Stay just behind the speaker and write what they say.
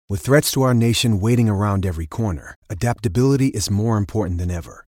With threats to our nation waiting around every corner, adaptability is more important than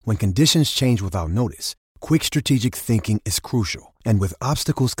ever. When conditions change without notice, quick strategic thinking is crucial. And with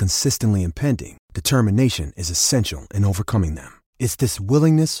obstacles consistently impending, determination is essential in overcoming them. It's this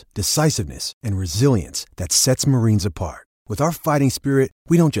willingness, decisiveness, and resilience that sets Marines apart. With our fighting spirit,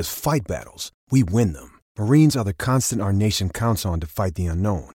 we don't just fight battles, we win them. Marines are the constant our nation counts on to fight the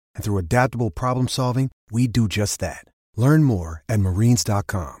unknown. And through adaptable problem solving, we do just that. Learn more at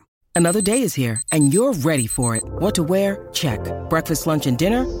marines.com. Another day is here, and you're ready for it. What to wear? Check. Breakfast, lunch, and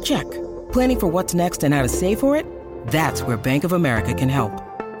dinner? Check. Planning for what's next and how to save for it? That's where Bank of America can help.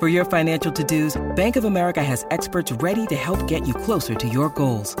 For your financial to-dos, Bank of America has experts ready to help get you closer to your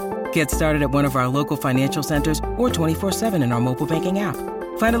goals. Get started at one of our local financial centers or 24/7 in our mobile banking app.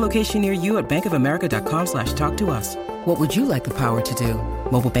 Find a location near you at bankofamerica.com/talktous. What would you like the power to do?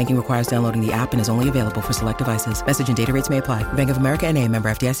 Mobile banking requires downloading the app and is only available for select devices. Message and data rates may apply. Bank of America N.A., member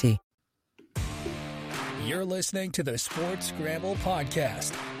FDIC. You're listening to the Sports Scramble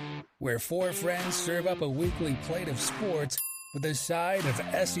Podcast, where four friends serve up a weekly plate of sports with a side of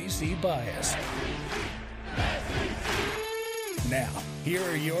SEC bias. Now, here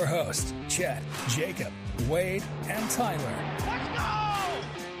are your hosts, Chet, Jacob, Wade, and Tyler. Let's go!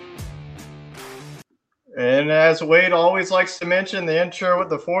 And as Wade always likes to mention, the intro with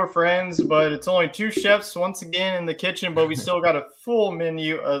the four friends, but it's only two chefs once again in the kitchen, but we still got a full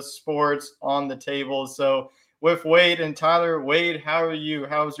menu of sports on the table. So with Wade and Tyler, Wade, how are you?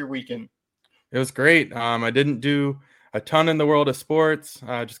 How was your weekend? It was great. I didn't do a ton in the world of sports.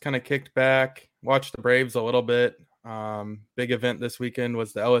 Just kind of kicked back, watched the Braves a little bit. Big event this weekend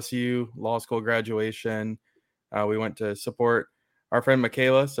was the LSU law school graduation. We went to support our friend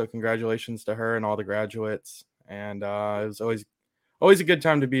Michaela, so congratulations to her and all the graduates. And it was always a good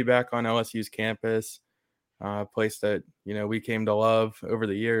time to be back on LSU's campus, a place that we came to love over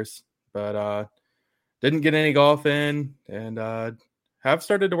the years. But didn't get any golf in, and have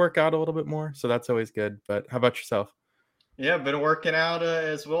started to work out a little bit more, so that's always good. But how about yourself? Yeah, been working out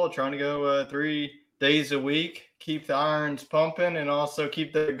as well, trying to go 3 days a week, keep the irons pumping, and also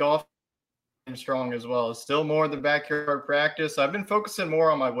keep the golf strong as well. It's still more the backyard practice. I've been focusing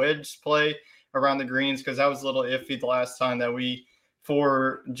more on my wedge play around the greens because I was a little iffy the last time that we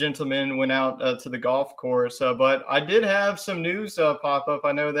four gentlemen went out to the golf course. But I did have some news pop up.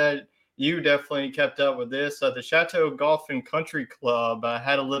 I know that you definitely kept up with this. The Chateau Golf and Country Club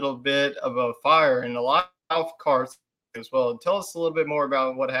had a little bit of a fire and a lot of golf carts as well. Tell us a little bit more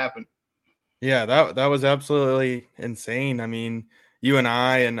about what happened. Yeah, that was absolutely insane. I mean, you and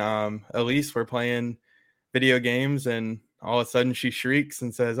I and Elise were playing video games, and all of a sudden she shrieks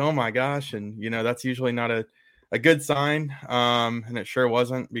and says, "Oh my gosh!" And that's usually not a good sign. And it sure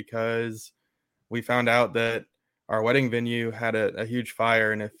wasn't, because we found out that our wedding venue had a huge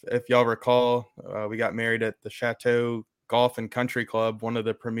fire. And if y'all recall, we got married at the Chateau Golf and Country Club, one of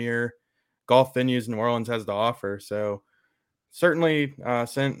the premier golf venues New Orleans has to offer. So certainly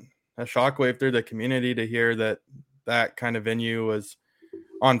sent a shockwave through the community to hear that kind of venue was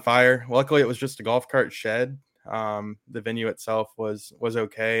on fire. Luckily, it was just a golf cart shed. The venue itself was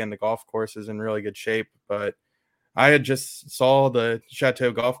okay, and the golf course is in really good shape. But I had just saw the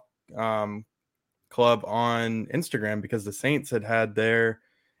Chateau Golf Club on Instagram because the Saints had their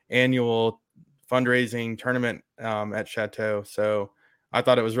annual fundraising tournament at Chateau. So I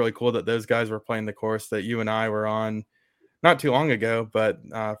thought it was really cool that those guys were playing the course that you and I were on not too long ago. But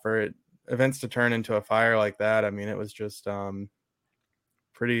for events to turn into a fire like that, I mean, it was just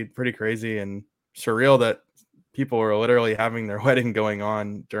pretty crazy and surreal that people were literally having their wedding going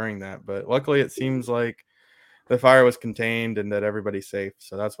on during that. But luckily, it seems like the fire was contained and that everybody's safe.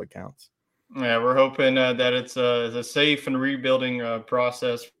 So that's what counts. Yeah, we're hoping that it's a safe and rebuilding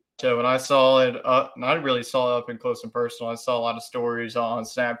process. So when I saw it, and I really saw it up and close and personal, I saw a lot of stories on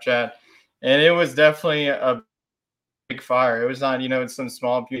Snapchat, and it was definitely a big fire. It was not, it's some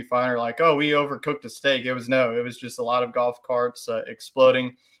small beauty fire like, oh, we overcooked a steak. It was just a lot of golf carts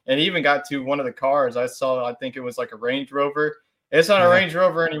exploding, and even got to one of the cars I saw. I think it was like a Range Rover. It's not a Range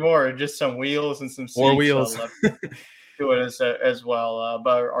Rover anymore. Just some wheels and some seats. 4 wheels. To it as well.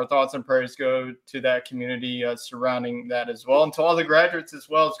 But our thoughts and prayers go to that community surrounding that as well. And to all the graduates as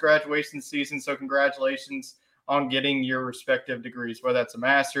well. It's graduation season. So congratulations on getting your respective degrees, whether that's a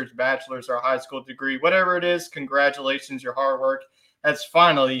master's, bachelor's, or a high school degree, whatever it is. Congratulations. Your hard work has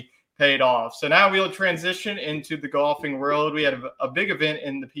finally paid off. So now we'll transition into the golfing world. We had a big event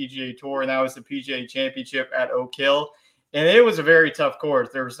in the PGA Tour, and that was the PGA Championship at Oak Hill. And it was a very tough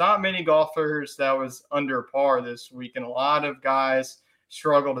course. There was not many golfers that was under par this week, and a lot of guys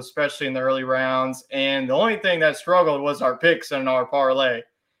struggled, especially in the early rounds. And the only thing that struggled was our picks and our parlay.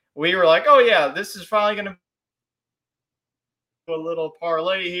 we were like, oh yeah, this is finally going to a little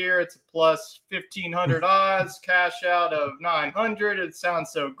parlay here. It's a plus 1,500 odds, cash out of 900. It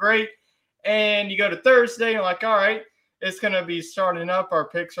sounds so great. And you go to Thursday, you're like, all right, it's going to be starting up. Our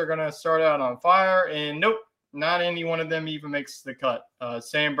picks are going to start out on fire. And nope, not any one of them even makes the cut.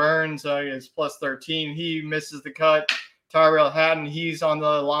 Sam Burns is plus 13. He misses the cut. Tyrell Hatton, he's on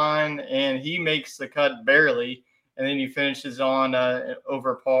the line, and he makes the cut barely. And then he finishes on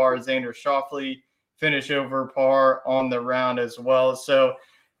over par. Xander Schauffele finish over par on the round as well. So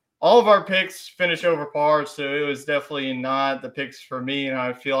all of our picks finish over par. So it was definitely not the picks for me. And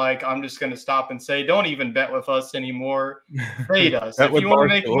I feel like I'm just going to stop and say, don't even bet with us anymore. Fade us. If you want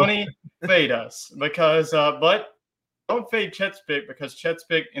to make money, fade us. Because, but don't fade Chet's pick, because Chet's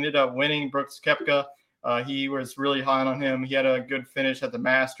pick ended up winning. Brooks Koepka. He was really high on him. He had a good finish at the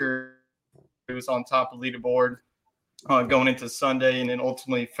Masters. He was on top of the leaderboard going into Sunday, and then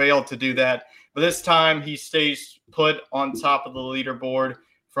ultimately failed to do that. But this time he stays put on top of the leaderboard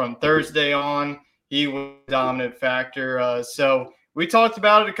from Thursday on. He was a dominant factor. So we talked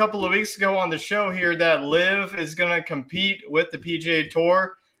about it a couple of weeks ago on the show here that LIV is going to compete with the PGA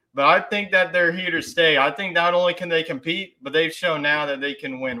Tour. But I think that they're here to stay. I think not only can they compete, but they've shown now that they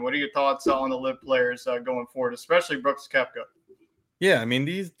can win. What are your thoughts on the LIV players going forward, especially Brooks Koepka? Yeah, I mean,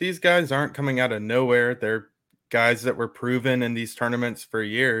 these guys aren't coming out of nowhere. They're guys that were proven in these tournaments for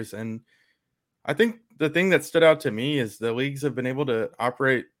years. And I think the thing that stood out to me is the leagues have been able to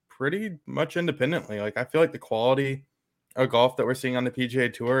operate pretty much independently. Like, I feel like the quality of golf that we're seeing on the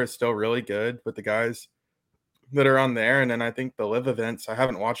PGA Tour is still really good with the guys that are on there. And then I think the LIV events, I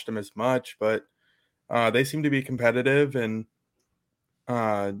haven't watched them as much, but they seem to be competitive. And,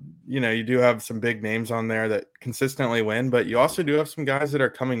 you do have some big names on there that consistently win, but you also do have some guys that are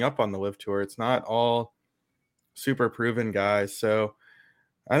coming up on the LIV Tour. It's not all super proven guys. So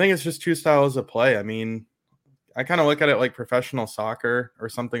I think it's just two styles of play. I mean, I kind of look at it like professional soccer or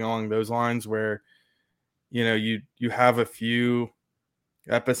something along those lines where, you have a few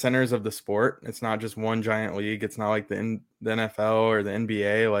epicenters of the sport. It's not just one giant league. It's not like the NFL or the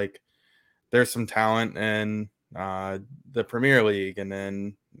NBA. Like, there's some talent in the Premier League, and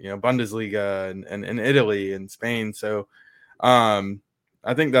then, Bundesliga and Italy and Spain. So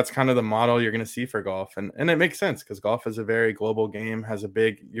I think that's kind of the model you're going to see for golf. And it makes sense because golf is a very global game, has a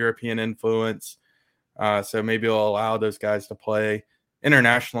big European influence. So maybe it'll allow those guys to play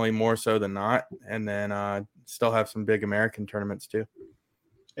internationally more so than not, and then still have some big American tournaments too.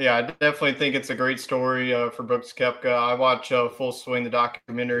 Yeah, I definitely think it's a great story for Brooks Koepka. I watch Full Swing, the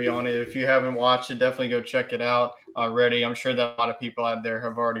documentary on it. If you haven't watched it, definitely go check it out already. I'm sure that a lot of people out there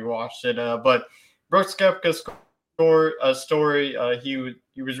have already watched it. But Brooks Koepka's story,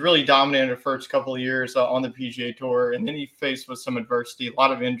 he was really dominant in the first couple of years on the PGA Tour, and then he faced with some adversity, a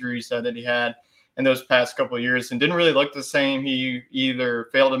lot of injuries that he had in those past couple of years, and didn't really look the same. He either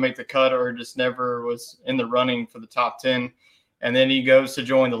failed to make the cut or just never was in the running for the top 10. And then he goes to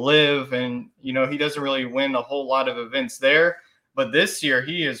join the LIV, and, he doesn't really win a whole lot of events there. But this year,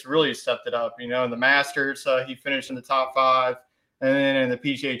 he has really stepped it up. In the Masters, he finished in the top 5. And then in the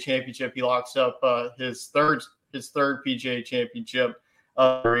PGA Championship, he locks up his third PGA Championship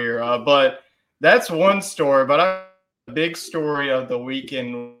career. But that's one story. But the big story of the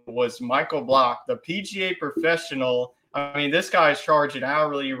weekend was Michael Block, the PGA professional. I mean, this guy is charging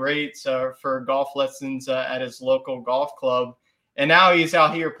hourly rates for golf lessons at his local golf club. And now he's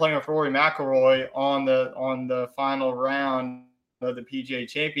out here playing with Rory McIlroy on the final round of the PGA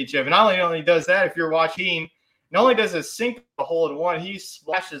Championship. And not only does that, if you're watching, not only does it sink a hole in one, he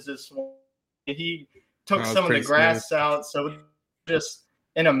splashes this one. He took some of the grass out. So just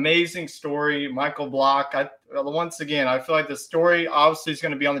an amazing story. Michael Block. Once again, I feel like the story obviously is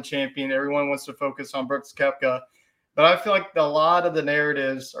going to be on the champion. Everyone wants to focus on Brooks Koepka. But I feel like a lot of the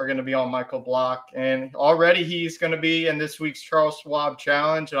narratives are going to be on Michael Block. And already he's going to be in this week's Charles Schwab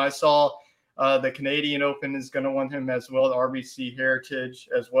Challenge. And I saw the Canadian Open is going to want him as well. The RBC Heritage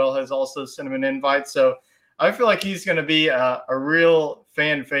as well has also sent him an invite. So I feel like he's going to be a real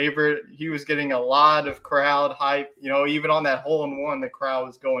fan favorite. He was getting a lot of crowd hype. Even on that hole-in-one, the crowd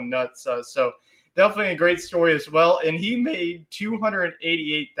was going nuts. So definitely a great story as well. And he made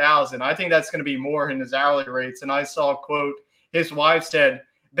 $288,000. I think that's going to be more in his hourly rates. And I saw a quote, his wife said,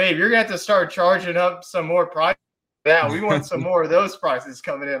 "Babe, you're going to have to start charging up some more prices. Yeah, we want some more of those prices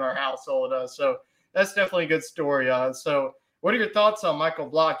coming in our household." So that's definitely a good story. So what are your thoughts on Michael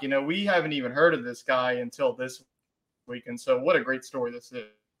Block? We haven't even heard of this guy until this weekend. So what a great story this is.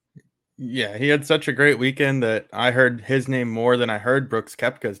 Yeah, he had such a great weekend that I heard his name more than I heard Brooks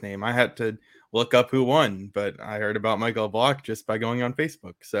Koepka's name. I had to look up who won, but I heard about Michael Block just by going on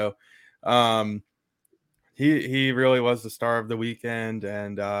Facebook. So he really was the star of the weekend,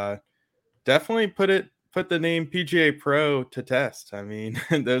 and definitely put the name PGA Pro to test. I mean,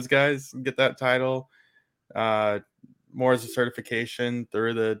 those guys get that title more as a certification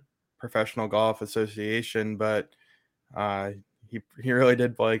through the Professional Golf Association, but he really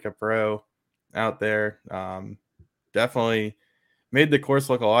did play like a pro out there. Definitely made the course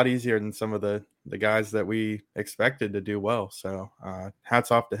look a lot easier than some of the guys that we expected to do well. So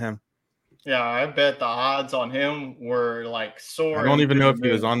hats off to him. Yeah, I bet the odds on him were like I soaring. don't even through know the if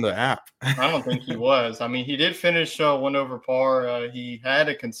he was moon. on the app. I don't think he was. I mean, he did finish 1 over par. He had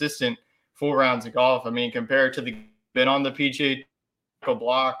a consistent 4 rounds of golf. I mean, compared to the been on the PGA, Michael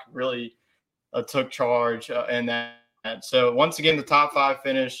Block really took charge in that. So once again, the top 5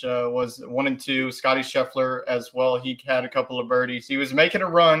 finish was 1 and 2. Scotty Scheffler as well. He had a couple of birdies. He was making a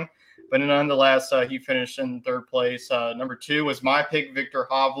run, but nonetheless, he finished in 3rd place. Number 2 was my pick, Victor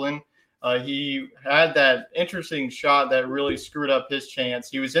Hovland. He had that interesting shot that really screwed up his chance.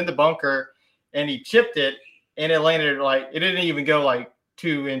 He was in the bunker and he chipped it, and it landed like it didn't even go like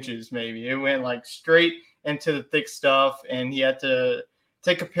 2 inches, maybe. It went like straight into the thick stuff, and he had to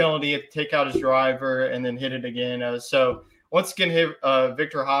take a penalty, take out his driver, and then hit it again. So once again,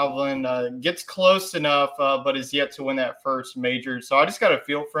 Victor Hovland gets close enough, but is yet to win that first major. So I just got a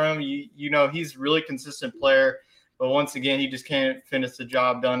feel for him. You know, he's a really consistent player. But once again, he just can't finish the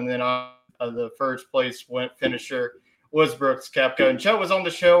job done. And then the first place finisher was Brooks Koepka. And Chet was on the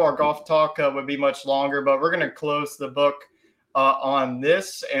show. Our golf talk would be much longer, but we're going to close the book on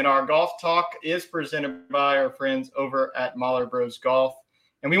this. And our golf talk is presented by our friends over at Mahler Bros Golf.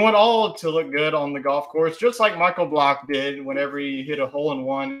 And we want all to look good on the golf course, just like Michael Block did whenever he hit a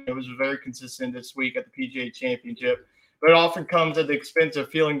hole-in-one. It was very consistent this week at the PGA Championship. But it often comes at the expense of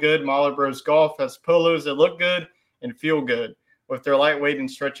feeling good. Mahler Bros Golf has polos that look good and feel good. With their lightweight and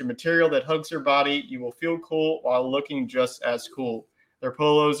stretchy material that hugs your body, you will feel cool while looking just as cool. Their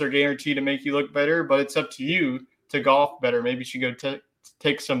polos are guaranteed to make you look better, but it's up to you to golf better. Maybe you should go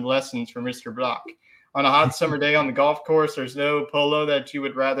take some lessons from Mr. Block. On a hot summer day on the golf course, there's no polo that you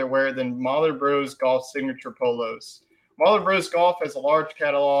would rather wear than Mahler Bros Golf signature polos. Mahler Bros Golf has a large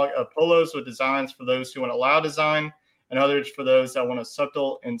catalog of polos with designs for those who want a loud design and others for those that want a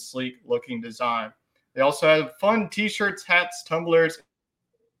subtle and sleek looking design. They also have fun t-shirts, hats, tumblers,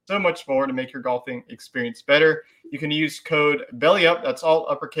 so much more to make your golfing experience better. You can use code BELLYUP, that's all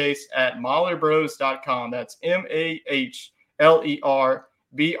uppercase, at mahlerbros.com. That's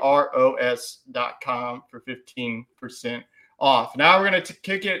MAHLERBROS.com for 15% off. Now we're going to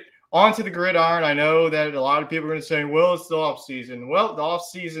kick it onto the gridiron. I know that a lot of people are going to say, well, it's the off season. Well, the off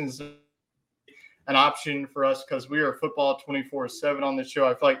season is an option for us because we are football 24/7 on the show.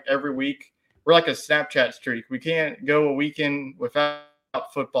 I feel like every week we're like a Snapchat streak. We can't go a weekend without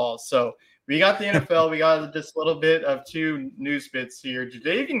football. So we got the NFL. We got just a little bit of 2 news bits here.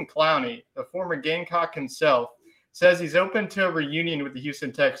 Jadeveon Clowney, the former Gamecock himself, says he's open to a reunion with the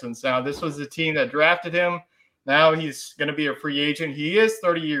Houston Texans. Now, this was the team that drafted him. Now he's going to be a free agent. He is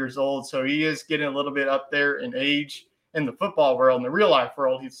 30 years old, so he is getting a little bit up there in age in the football world. In the real life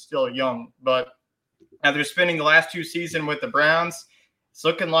world, he's still young. But after spending the last 2 seasons with the Browns, it's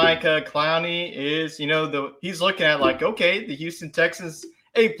looking like Clowney is, he's looking at like, okay, the Houston Texans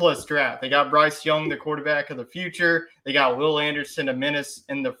A+ draft. They got Bryce Young, the quarterback of the future. They got Will Anderson, a menace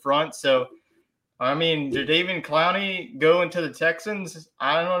in the front. So, I mean, Jadeveon Clowney going to the Texans?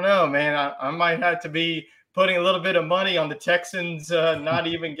 I don't know, man. I might have to be putting a little bit of money on the Texans not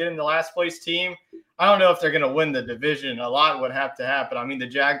even getting the last place team. I don't know if they're going to win the division. A lot would have to happen. I mean, the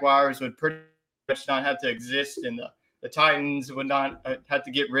Jaguars would pretty much not have to exist, and the Titans would not have to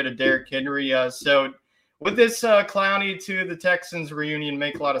get rid of Derrick Henry. So would this Clowney to the Texans reunion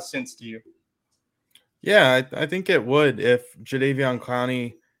make a lot of sense to you? Yeah, I think it would if Jadeveon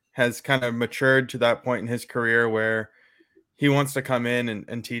Clowney has kind of matured to that point in his career where he wants to come in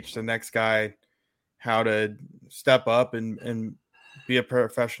and teach the next guy how to step up and be a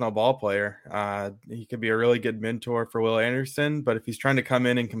professional ball player. He could be a really good mentor for Will Anderson, but if he's trying to come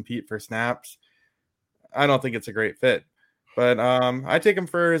in and compete for snaps, I don't think it's a great fit. But I take him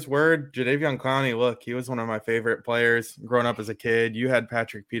for his word. Jadeveon Clowney, look, he was one of my favorite players growing up as a kid. You had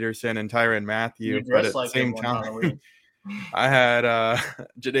Patrick Peterson and Tyrann Mathieu, but at the same time, I had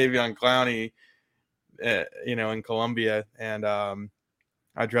Jadeveon Clowney, in Columbia, and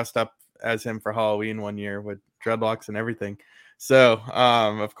I dressed up as him for Halloween one year with dreadlocks and everything. So,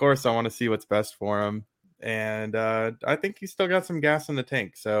 of course, I want to see what's best for him. And I think he's still got some gas in the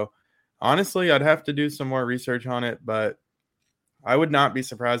tank. So, honestly, I'd have to do some more research on it, but I would not be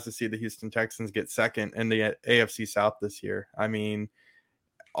surprised to see the Houston Texans get second in the AFC South this year. I mean,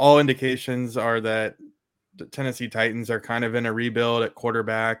 all indications are that the Tennessee Titans are kind of in a rebuild at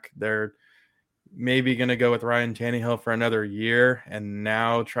quarterback. They're maybe going to go with Ryan Tannehill for another year and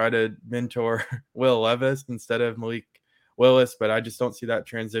now try to mentor Will Levis instead of Malik Willis, but I just don't see that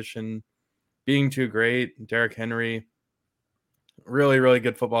transition being too great. Derrick Henry, really, really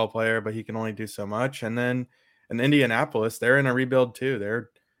good football player, but he can only do so much. And then in Indianapolis, they're in a rebuild too. They're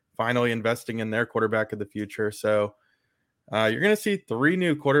finally investing in their quarterback of the future. So you're going to see 3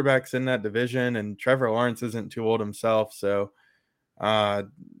 new quarterbacks in that division, and Trevor Lawrence isn't too old himself. So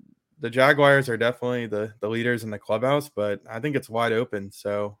the Jaguars are definitely the leaders in the clubhouse, but I think it's wide open.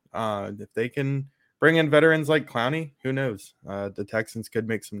 So if they can bring in veterans like Clowney, who knows? The Texans could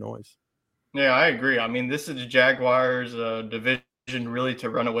make some noise. Yeah, I agree. I mean, this is the Jaguars' division really to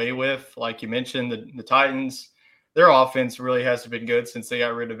run away with. Like you mentioned, the Titans, their offense really hasn't been good since they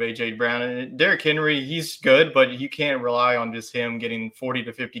got rid of A.J. Brown. And Derrick Henry, he's good, but you can't rely on just him getting 40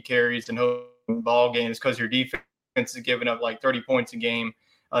 to 50 carries and ball games because your defense is giving up like 30 points a game.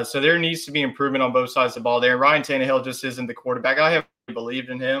 So there needs to be improvement on both sides of the ball there. Ryan Tannehill just isn't the quarterback. I haven't believed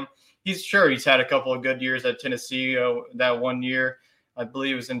in him. He's had a couple of good years at Tennessee that one year. I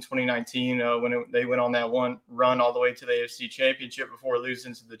believe it was in 2019 when they went on that one run all the way to the AFC Championship before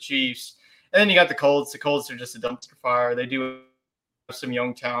losing to the Chiefs. And then you got the Colts. The Colts are just a dumpster fire. They do have some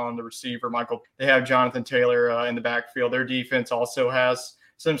young talent, the receiver, Michael. They have Jonathan Taylor in the backfield. Their defense also has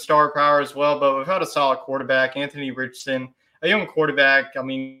some star power as well. But without a solid quarterback, Anthony Richardson, a young quarterback, I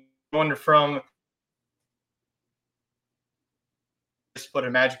mean, going from just put a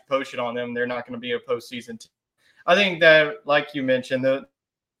magic potion on them, they're not going to be a postseason team. I think that, like you mentioned, the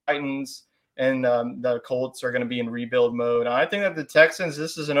Titans and the Colts are going to be in rebuild mode. I think that the Texans,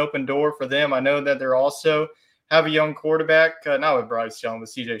 this is an open door for them. I know that they're also have a young quarterback, not with Bryce Young, with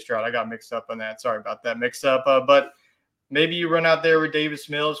C.J. Stroud. I got mixed up on that. Sorry about that mix-up. But maybe you run out there with Davis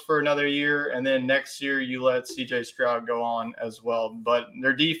Mills for another year, and then next year you let C.J. Stroud go on as well. But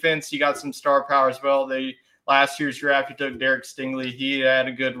their defense, you got some star power as well. Last year's draft, you took Derek Stingley. He had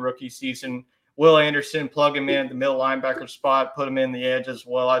a good rookie season. Will Anderson, plug him in at the middle linebacker spot, put him in the edge as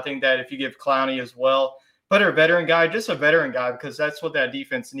well. I think that if you give Clowney as well, put a veteran guy, just a veteran guy, because that's what that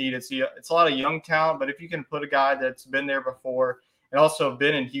defense needs. It's a lot of young talent, but if you can put a guy that's been there before and also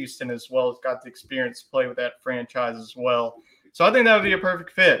been in Houston as well, has got the experience to play with that franchise as well. So I think that would be a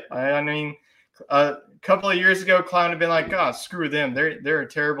perfect fit. I mean, a couple of years ago, Clown had been like, God, screw them. They're a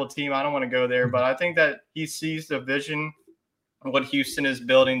terrible team. I don't want to go there. But I think that he sees the vision what Houston is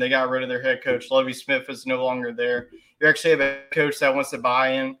building. They got rid of their head coach. Lovie Smith is no longer there. You actually have a coach that wants to buy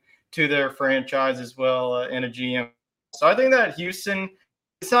in to their franchise as well and a GM. So I think that Houston,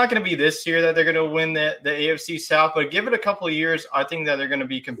 it's not going to be this year that they're going to win the AFC South, but give it a couple of years, I think that they're going to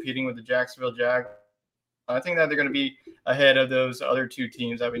be competing with the Jacksonville Jaguars. I think that they're going to be ahead of those other two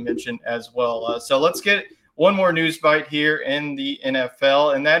teams that we mentioned as well. So let's get one more news bite here in the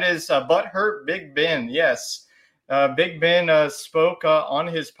NFL, and that is butthurt Big Ben. Yes. Big Ben spoke on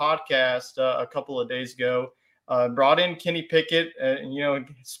his podcast a couple of days ago, brought in Kenny Pickett,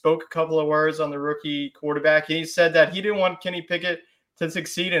 spoke a couple of words on the rookie quarterback. He said that he didn't want Kenny Pickett to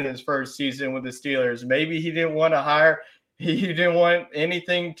succeed in his first season with the Steelers. Maybe he didn't want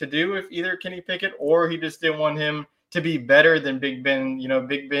anything to do with either Kenny Pickett, or he just didn't want him to be better than Big Ben.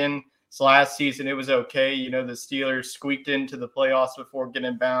 Big Ben's last season, it was okay. The Steelers squeaked into the playoffs before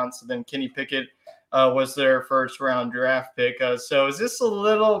getting bounced. And then Kenny Pickett was their first round draft pick. So is this a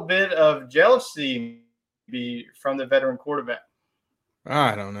little bit of jealousy from the veteran quarterback?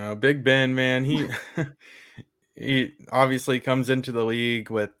 I don't know. Big Ben, man, he obviously comes into the league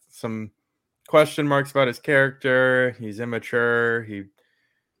with some question marks about his character. He's immature. He,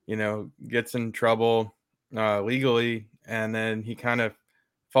 gets in trouble legally, and then he kind of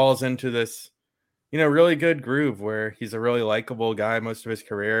falls into this really good groove where he's a really likable guy most of his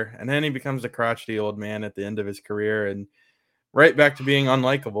career. And then he becomes a crotchety old man at the end of his career and right back to being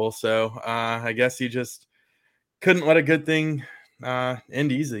unlikable. So I guess he just couldn't let a good thing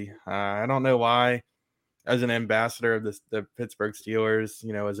end easy. I don't know why, as an ambassador of the Pittsburgh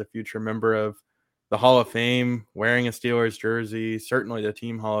Steelers, as a future member of the Hall of Fame, wearing a Steelers jersey, certainly the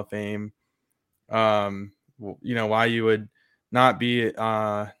team Hall of Fame, why you would not be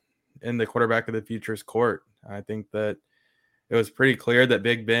in the quarterback of the future's court. I think that it was pretty clear that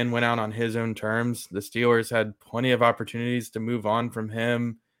Big Ben went out on his own terms. The Steelers had plenty of opportunities to move on from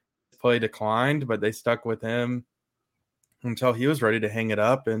him. His play declined, but they stuck with him until he was ready to hang it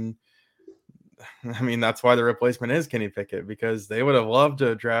up. And I mean, that's why the replacement is Kenny Pickett, because they would have loved to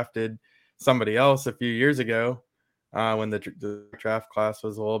have drafted somebody else a few years ago when the draft class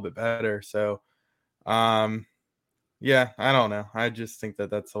was a little bit better. So, yeah, I don't know. I just think that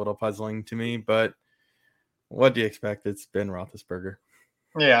that's a little puzzling to me. But what do you expect? It's Ben Roethlisberger.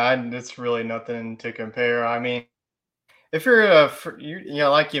 Yeah, it's really nothing to compare. I mean, if you're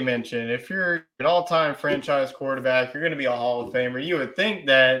like you mentioned, if you're an all-time franchise quarterback, you're going to be a Hall of Famer. You would think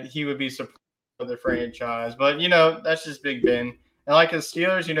that he would be supportive of the franchise, but that's just Big Ben. And like the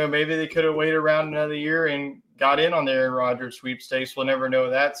Steelers, maybe they could have waited around another year and got in on the Aaron Rodgers sweepstakes. We'll never know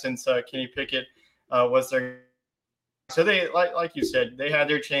that since Kenny Pickett was their. So they like you said, they had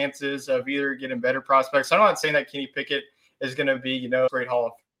their chances of either getting better prospects. I'm not saying that Kenny Pickett is going to be great Hall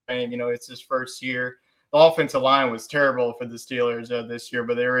of Fame. It's his first year. The offensive line was terrible for the Steelers this year,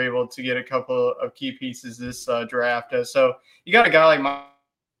 but they were able to get a couple of key pieces this draft. So you got a guy like Mike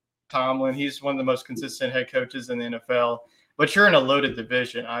Tomlin. He's one of the most consistent head coaches in the NFL. But you're in a loaded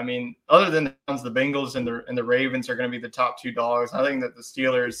division. I mean, other than the Bengals and the Ravens are going to be the top two dogs. I think that the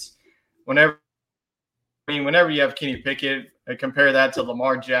Steelers, whenever you have Kenny Pickett, compare that to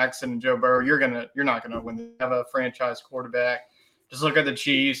Lamar Jackson and Joe Burrow, you're not gonna win. They have a franchise quarterback. Just look at the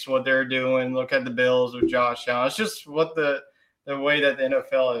Chiefs, what they're doing. Look at the Bills with Josh Allen. It's just what the way that the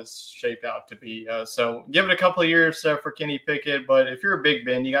NFL is shaped out to be. So give it a couple of years for Kenny Pickett. But if you're a Big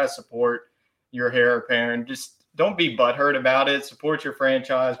Ben, you got to support your heir apparent. Just don't be butthurt about it. Support your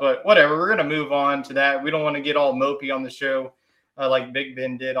franchise. But whatever, we're going to move on to that. We don't want to get all mopey on the show like Big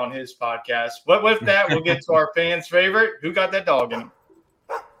Ben did on his podcast. But with that, we'll get to our fans' favorite. Who got that dog in him?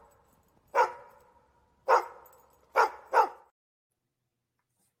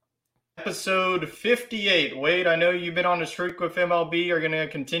 Episode 58. Wade, I know you've been on a streak with MLB. Are going to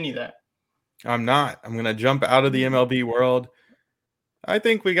continue that? I'm not. I'm going to jump out of the MLB world. I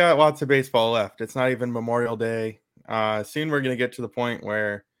think we got lots of baseball left. It's not even Memorial Day. Soon we're going to get to the point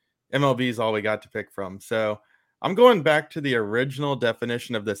where MLB is all we got to pick from. So I'm going back to the original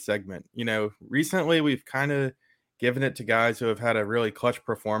definition of this segment. Recently we've kind of given it to guys who have had a really clutch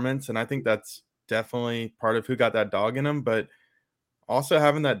performance, and I think that's definitely part of who got that dog in them. But also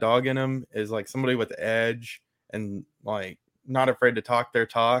having that dog in them is like somebody with edge and like not afraid to talk their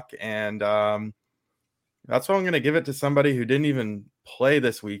talk. And that's why I'm going to give it to somebody who didn't even play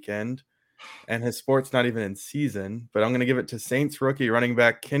this weekend and his sport's not even in season. But I'm going to give it to Saints rookie running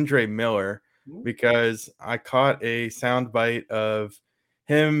back Kendre Miller, because I caught a soundbite of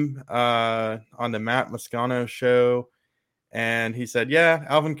him on the Matt Moscano show. And he said, yeah,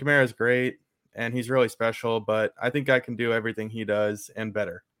 Alvin Kamara is great and he's really special, but I think I can do everything he does and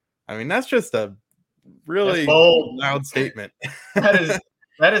better. I mean, that's just a really loud statement. That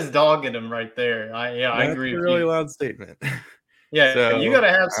is dogging him right there. I agree with you. That's a really loud statement. Yeah, so, you got to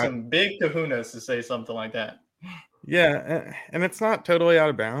have some big kahunas to say something like that. Yeah, and it's not totally out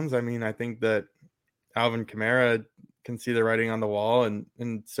of bounds. I mean, I think that Alvin Kamara can see the writing on the wall, and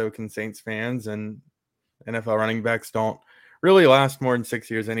so can Saints fans, and NFL running backs don't really last more than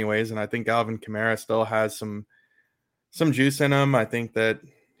 6 years anyways. And I think Alvin Kamara still has some juice in him. I think that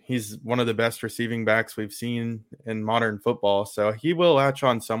he's one of the best receiving backs we've seen in modern football. So he will latch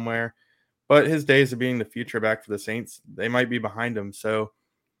on somewhere, but his days of being the future back for the Saints, they might be behind him. So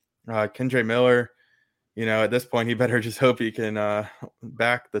Kendre Miller, at this point, he better just hope he can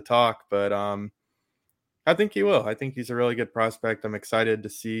back the talk. But I think he will. I think he's a really good prospect. I'm excited to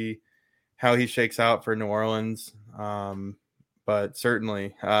see how he shakes out for New Orleans. But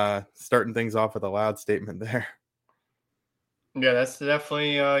certainly starting things off with a loud statement there. Yeah, that's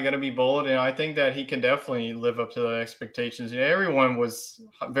definitely going to be bold. And I think that he can definitely live up to the expectations. Everyone was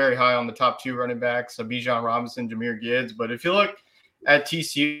very high on the top two running backs, Bijan Robinson, Jahmyr Gibbs. But if you look at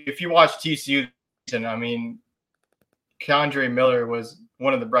TCU, if you watch TCU, I mean, Kendre Miller was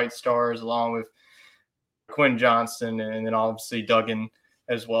one of the bright stars along with Quinn Johnston and then obviously Duggan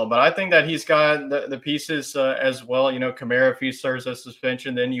as well. But I think that he's got the pieces as well. Kamara, if he serves a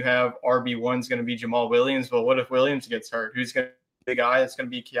suspension, then you have RB1 is going to be Jamal Williams. But what if Williams gets hurt? Who's going to be the guy that's going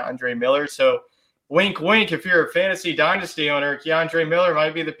to be Kendre Miller? So wink, wink. If you're a fantasy dynasty owner, Kendre Miller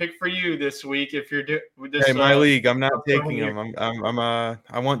might be the pick for you this week. If you're with this, my league, I'm not taking him.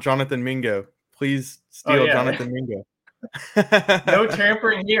 I want Jonathan Mingo. Please steal Jonathan Mingo. No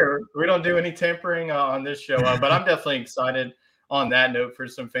tampering here. We don't do any tampering on this show. But I'm definitely excited on that note for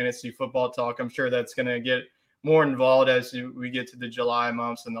some fantasy football talk. I'm sure that's going to get more involved as we get to the July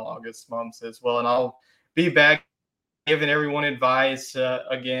months and the August months as well. And I'll be back giving everyone advice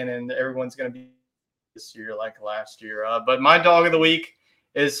again, and everyone's going to be this year like last year. But my dog of the week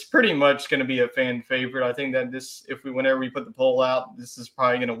is pretty much going to be a fan favorite. I think that whenever we put the poll out, this is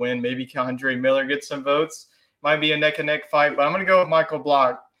probably going to win. Maybe Kendre Miller gets some votes. Might be a neck and neck fight, but I'm going to go with Michael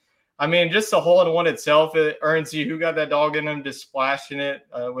Block. I mean, just the hole in one itself, it earns you. Who got that dog in him, just splashing it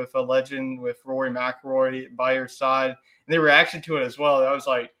with a legend, with Rory McIlroy by your side. And the reaction to it as well, I was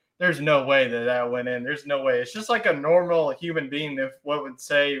like, there's no way that went in. There's no way. It's just like a normal human being, if what would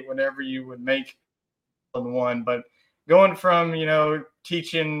say whenever you would make one. But going from,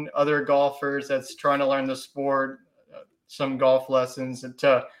 teaching other golfers that's trying to learn the sport, some golf lessons,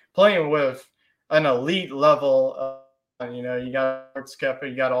 to playing with an elite level. You got Koepka,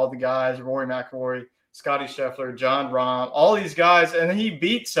 you got all the guys, Rory McIlroy, Scotty Scheffler, John Rahm, all these guys, and he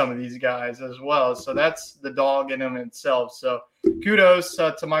beat some of these guys as well. So that's the dog in him itself. So kudos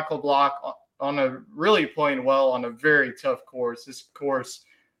to Michael Block on a really playing well on a very tough course. This course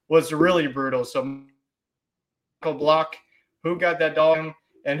was really brutal. So Michael Block, who got that dog in him,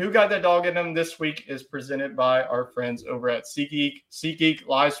 and who got that dog in him this week is presented by our friends over at SeatGeek. SeatGeek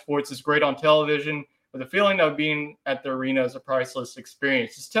Live Sports is great on television, but the feeling of being at the arena is a priceless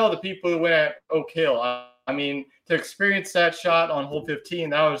experience. Just tell the people who went at Oak Hill. I mean, to experience that shot on hole 15,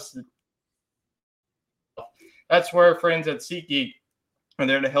 that's where our friends at SeatGeek are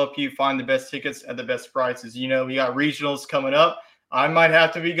there to help you find the best tickets at the best prices. We got regionals coming up. I might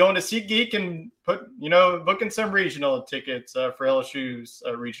have to be going to SeatGeek and booking some regional tickets for LSU's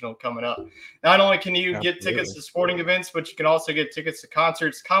regional coming up. Not only can you get tickets to sporting events, but you can also get tickets to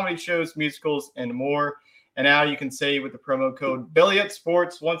concerts, comedy shows, musicals, and more. And now you can save with the promo code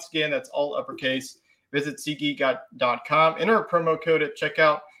BellyUpSports. Once again, that's all uppercase. Visit SeatGeek.com. Enter a promo code at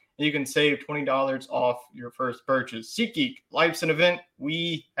checkout, and you can save $20 off your first purchase. SeatGeek, life's an event.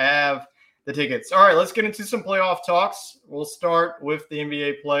 We have the tickets. All right, let's get into some playoff talks. We'll start with the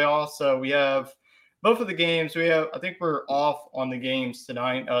NBA playoffs. So we have both of the games. I think we're off on the games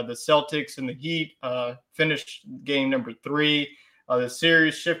tonight. The Celtics and the Heat finished game number 3. The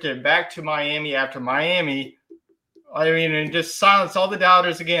series shifted back to Miami after Miami. And just silence all the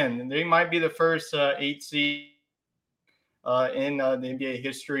doubters again. They might be the first 8 seed in the NBA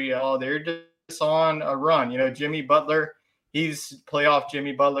history. They're just on a run. Jimmy Butler. He's playoff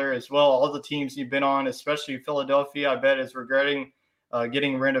Jimmy Butler as well. All the teams he's been on, especially Philadelphia, I bet is regretting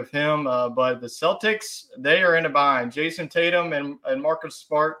getting rid of him. But the Celtics, they are in a bind. Jason Tatum and Marcus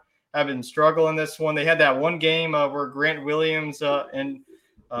Smart have been struggling this one. They had that one game where Grant Williams and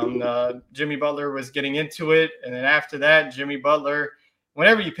Jimmy Butler was getting into it. And then after that, Jimmy Butler,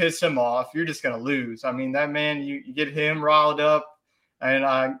 whenever you piss him off, you're just going to lose. I mean, that man, you get him riled up.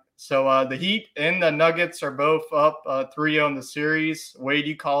 And so the Heat and the Nuggets are both up 3-0 in the series. Wade,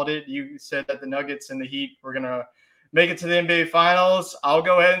 you called it. You said that the Nuggets and the Heat were going to make it to the NBA Finals. I'll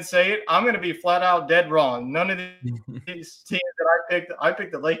go ahead and say it. I'm going to be flat out dead wrong. None of these teams that I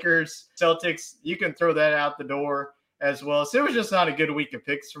picked the Lakers, Celtics. You can throw that out the door as well. So it was just not a good week of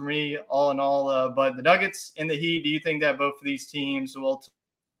picks for me, all in all. But the Nuggets and the Heat, do you think that both of these teams will?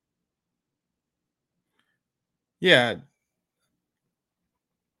 Yeah.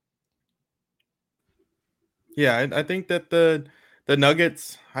 Yeah, I think that the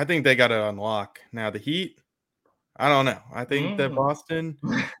Nuggets, I think they got to unlock. Now the Heat, I don't know. I think that Boston,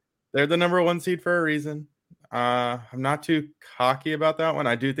 they're the number 1 seed for a reason. I'm not too cocky about that one.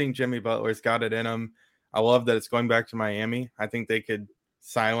 I do think Jimmy Butler's got it in him. I love that it's going back to Miami. I think they could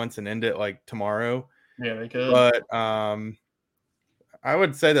silence and end it like tomorrow. Yeah, they could. But I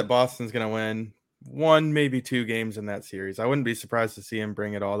would say that Boston's going to win 1, maybe 2 games in that series. I wouldn't be surprised to see him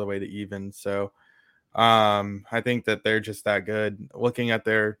bring it all the way to even. So I think that they're just that good. Looking at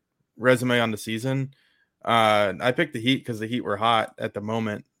their resume on the season, I picked the Heat because the Heat were hot at the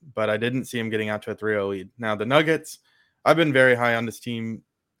moment, but I didn't see them getting out to a 3-0 lead. Now the Nuggets, I've been very high on this team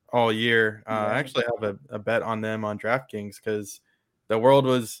all year. I actually have a bet on them on DraftKings because the world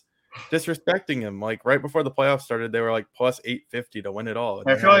was disrespecting them. Like right before the playoffs started, they were like plus 850 to win it all.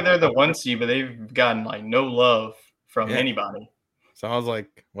 I feel like they're the 1 seed, but they've gotten like no love from anybody. So I was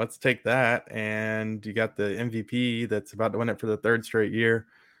like, let's take that. And you got the MVP that's about to win it for the 3rd straight year.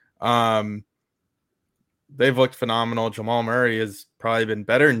 They've looked phenomenal. Jamal Murray has probably been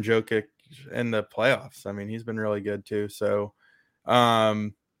better than Jokic in the playoffs. I mean, he's been really good too. So,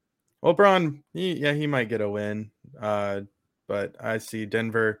 LeBron, he might get a win. But I see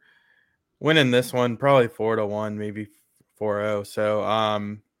Denver winning this one, probably 4-1, maybe 4-0. So,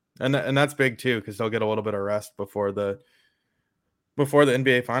 and that's big too, because they'll get a little bit of rest before the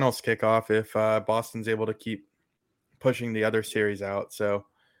NBA Finals kick off if Boston's able to keep pushing the other series out. So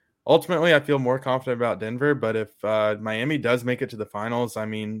ultimately, I feel more confident about Denver. But if Miami does make it to the Finals, I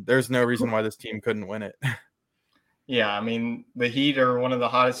mean, there's no reason why this team couldn't win it. Yeah, I mean, the Heat are one of the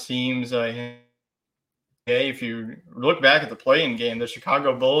hottest teams. If you look back at the play-in game, the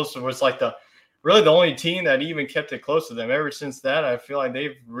Chicago Bulls was like the really the only team that even kept it close to them. Ever since that, I feel like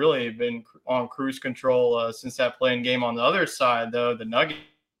they've really been on cruise control since that playing game. On the other side, though, the Nuggets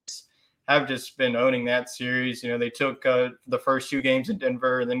have just been owning that series. They took the first 2 games in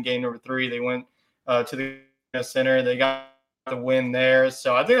Denver, and then game number 3, they went to the center. They got the win there.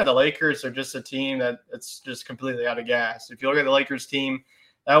 So I think that the Lakers are just a team that's just completely out of gas. If you look at the Lakers team,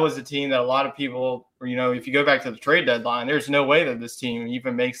 that was a team that a lot of people, if you go back to the trade deadline, there's no way that this team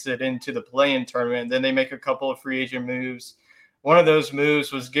even makes it into the play-in tournament. Then they make a couple of free agent moves. One of those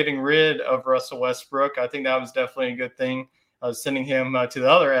moves was getting rid of Russell Westbrook. I think that was definitely a good thing, sending him to the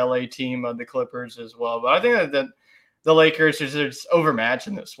other LA team, the Clippers as well. But I think that the Lakers are just overmatched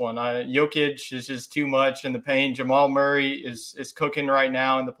in this one. Jokic is just too much in the paint. Jamal Murray is cooking right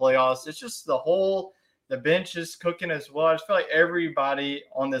now in the playoffs. It's just the bench is cooking as well. I just feel like everybody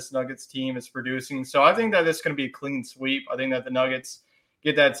on this Nuggets team is producing. So I think that it's going to be a clean sweep. I think that the Nuggets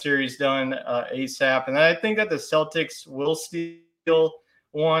get that series done ASAP. And I think that the Celtics will steal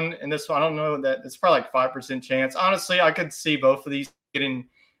one in this one. I don't know that it's probably like 5% chance. Honestly, I could see both of these getting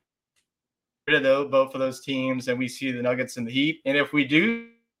rid of both of those teams, and we see the Nuggets and the Heat. And if we do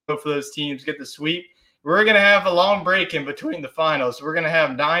both of those teams get the sweep, we're going to have a long break in between the finals. We're going to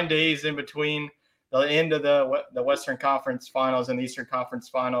have 9 days in between the end of the Western Conference Finals and the Eastern Conference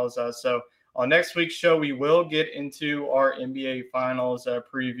Finals. So on next week's show, we will get into our NBA Finals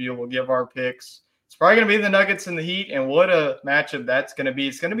preview. We'll give our picks. It's probably going to be the Nuggets and the Heat, and what a matchup that's going to be.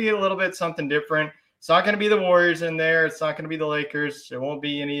 It's going to be a little bit something different. It's not going to be the Warriors in there. It's not going to be the Lakers. There won't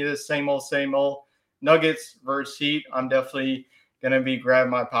be any of the same old Nuggets versus Heat. I'm definitely going to be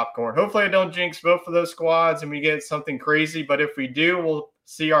grabbing my popcorn. Hopefully I don't jinx both of those squads and we get something crazy. But if we do, we'll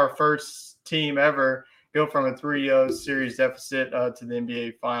see our first team ever go from a 3-0 series deficit to the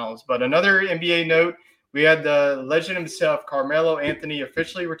NBA Finals. But another NBA note, we had the legend himself, Carmelo Anthony,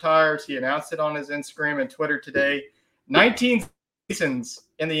 officially retires. He announced it on his Instagram and Twitter today. 19 seasons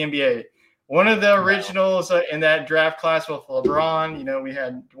in the NBA. One of the originals in that draft class with LeBron. We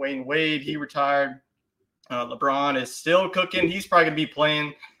had Dwayne Wade. He retired. LeBron is still cooking. He's probably going to be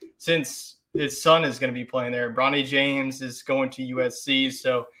playing since his son is going to be playing there. Bronny James is going to USC,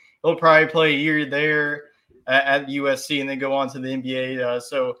 so he'll probably play a year there at USC and then go on to the NBA.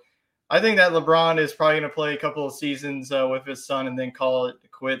 So I think that LeBron is probably going to play a couple of seasons with his son and then call it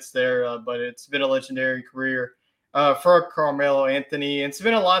quits there. But it's been a legendary career for Carmelo Anthony. It's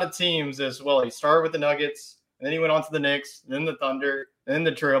been a lot of teams as well. He started with the Nuggets, and then he went on to the Knicks, then the Thunder, then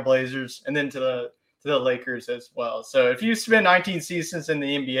the Trailblazers, and then to the Lakers as well. So if you spend 19 seasons in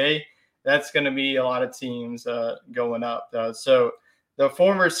the NBA, that's going to be a lot of teams going up. So the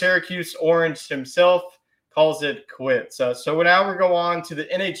former Syracuse Orange himself calls it quits. So now we're going on to the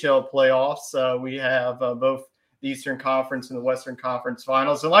NHL playoffs. We have both the Eastern Conference and the Western Conference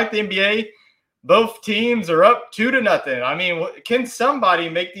Finals. And like the NBA, both teams are up 2-0. I mean, can somebody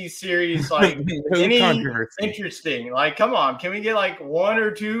make these series like any interesting? Like, come on, can we get like 1 or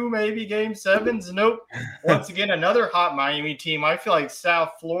 2 maybe game 7s? Nope. Once again, another hot Miami team. I feel like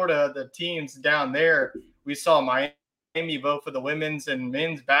South Florida, the teams down there, we saw Miami, both for the women's and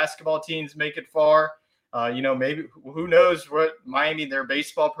men's basketball teams, make it far. Maybe who knows what Miami, their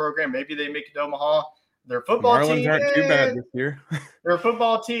baseball program, maybe they make it to Omaha. Their football Marlins team aren't too bad this year. Their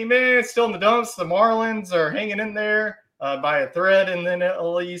football team, still in the dumps. The Marlins are hanging in there by a thread, and then at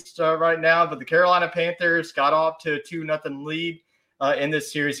least right now. But the Carolina Panthers got off to a 2-0 lead in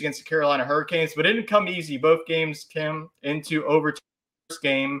this series against the Carolina Hurricanes, but it didn't come easy. Both games came into overtime. First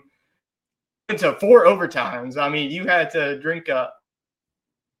game into 4 overtimes. I mean, you had to drink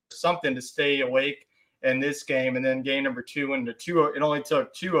something to stay awake in this game, and then game number 2 into 2. It only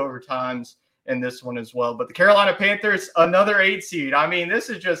took 2 overtimes in this one as well. But the Carolina Panthers, another 8 seed. I mean, this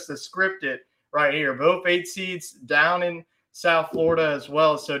is just the scripted right here. Both 8 seeds down in South Florida as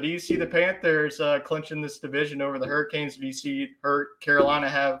well. So do you see the Panthers clinching this division over the Hurricanes? Do you see Carolina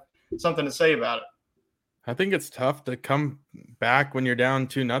have something to say about it? I think it's tough to come back when you're down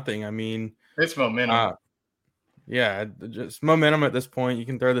 2-0. I mean, it's momentum. Yeah, just momentum at this point. You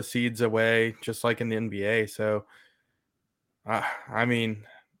can throw the seeds away just like in the NBA. So, I mean,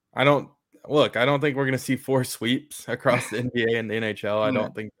 I don't think we're going to see 4 sweeps across the NBA and the NHL. I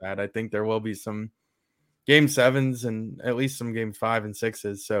don't think that. I think there will be some game 7s and at least some game 5 and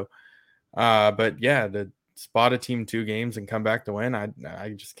 6s. So, but yeah, to spot a team 2 games and come back to win,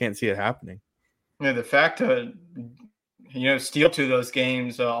 I just can't see it happening. Yeah, the fact to steal 2 of those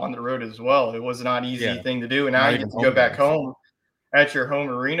games on the road as well. It was not an easy thing to do, and now you get to go back home at your home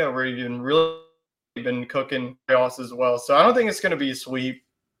arena where you've really been cooking chaos as well. So I don't think it's going to be a sweep.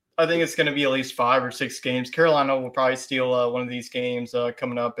 I think it's going to be at least 5 or 6 games. Carolina will probably steal one of these games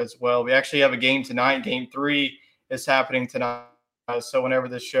coming up as well. We actually have a game tonight. Game 3 is happening tonight. So whenever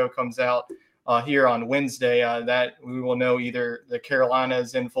this show comes out here on Wednesday, that we will know either the Carolina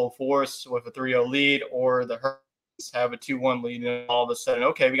is in full force with a 3-0 lead, or the Hurricanes have a 2-1 lead, and all of a sudden,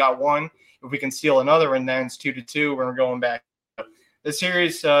 okay, we got one. If we can steal another, and then it's 2-2, we're going back. The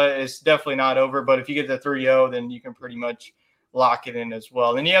series is definitely not over, but if you get the 3-0, then you can pretty much lock it in as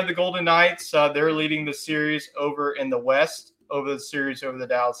well. Then you have the Golden Knights. They're leading the series over in the West, over the series over the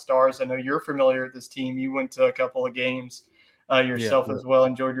Dallas Stars. I know you're familiar with this team. You went to a couple of games yourself as well.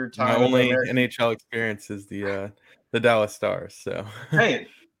 Enjoyed your time. My only NHL experience is the Dallas Stars. So hey,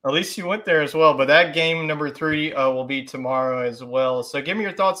 at least you went there as well. But that game number 3 will be tomorrow as well. So give me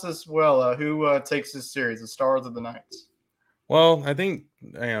your thoughts as well. Who takes this series, the Stars or the Knights? Well, I think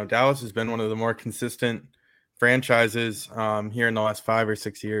Dallas has been one of the more consistent franchises here in the last 5 or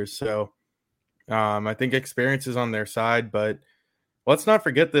 6 years. So I think experience is on their side, but let's not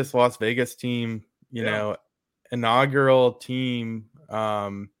forget this Las Vegas team, you know, inaugural team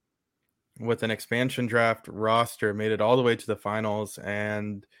with an expansion draft roster, made it all the way to the finals.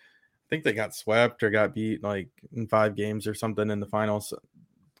 And I think they got swept or got beat like in 5 games or something in the finals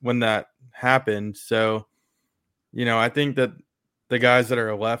when that happened. So, I think that the guys that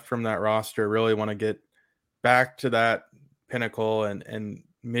are left from that roster really want to get back to that pinnacle and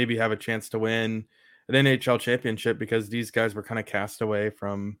maybe have a chance to win an NHL championship, because these guys were kind of cast away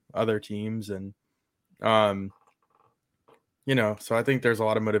from other teams. And, so I think there's a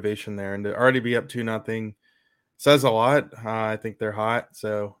lot of motivation there, and to already be up 2-0 says a lot. I think they're hot.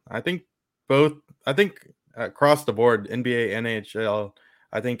 So I think across the board, NBA, NHL,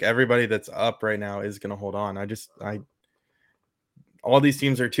 I think everybody that's up right now is going to hold on. All these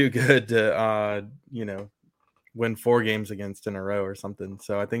teams are too good to, win 4 games against in a row or something.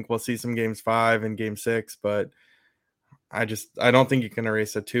 So I think we'll see some games 5 and game 6, but I don't think you can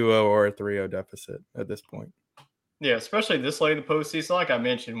erase a 2-0 or a 3-0 deficit at this point. Yeah, especially this late in the postseason. Like I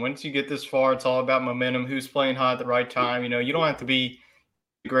mentioned, once you get this far, it's all about momentum, who's playing hot at the right time. You don't have to be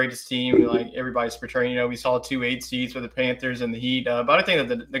the greatest team like everybody's portraying. We saw 2 8 seeds with the Panthers and the Heat, but I think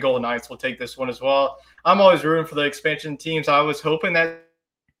that the Golden Knights will take this one as well. I'm always rooting for the expansion teams. I was hoping that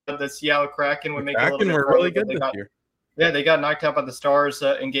the Seattle Kraken would make a little bit were really good this year. Yeah, they got knocked out by the Stars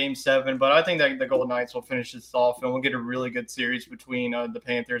in Game 7, but I think that the Golden Knights will finish this off, and we'll get a really good series between the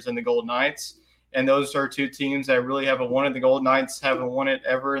Panthers and the Golden Knights. And those are 2 teams that really haven't won it. The Golden Knights haven't won it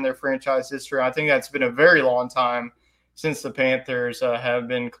ever in their franchise history. I think that's been a very long time since the Panthers have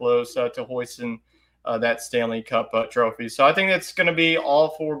been close to hoisting that Stanley Cup trophy. So I think it's going to be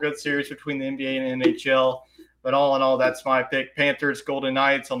all 4 good series between the NBA and NHL. But all in all, that's my pick. Panthers, Golden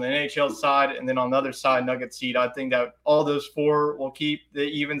Knights on the NHL side, and then on the other side, Nuggets Heat. I think that all those 4 will keep the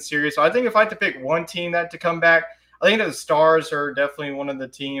even series. So I think if I had to pick one team to come back, I think that the Stars are definitely one of the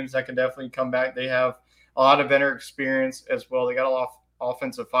teams that can definitely come back. They have a lot of veteran experience as well. They got a lot of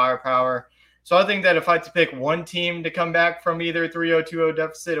offensive firepower. So I think that if I had to pick one team to come back from either 3-0, 2-0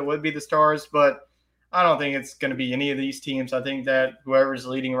 deficit, it would be the Stars. But I don't think it's going to be any of these teams. I think that whoever's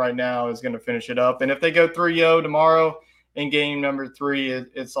leading right now is going to finish it up. And if they go 3-0 tomorrow in game number 3,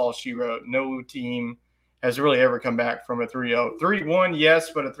 it's all she wrote. No team has really ever come back from a 3-0. 3-1, yes,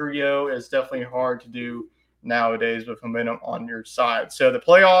 but a 3-0 is definitely hard to do nowadays with momentum on your side. So the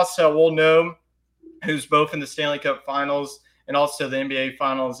playoffs, we'll know who's both in the Stanley Cup Finals and also the NBA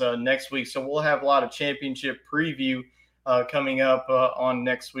Finals next week. So we'll have a lot of championship preview coming up on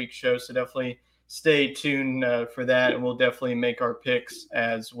next week's show. So definitely stay tuned for that, and we'll definitely make our picks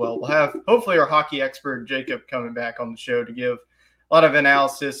as well. We'll have hopefully our hockey expert Jacob coming back on the show to give a lot of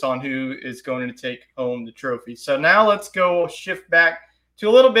analysis on who is going to take home the trophy. So now let's go shift back to a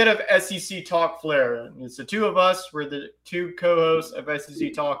little bit of SEC Talk flair. It's the 2 of us. We're the 2 co-hosts of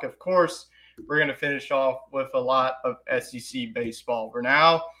SEC Talk. Of course, we're going to finish off with a lot of SEC baseball. We're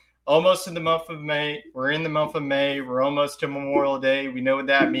now almost in the month of May. We're in the month of May. We're almost to Memorial Day. We know what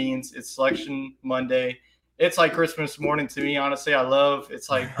that means. It's Selection Monday. It's like Christmas morning to me, honestly. I love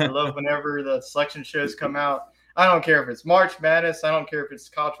whenever the selection shows come out. I don't care if it's March Madness. I don't care if it's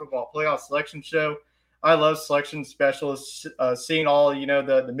college football playoff selection show. I love selection specialists, seeing all,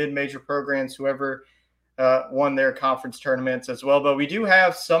 the mid-major programs, whoever won their conference tournaments as well. But we do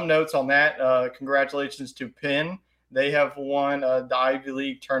have some notes on that. Congratulations to Penn. They have won the Ivy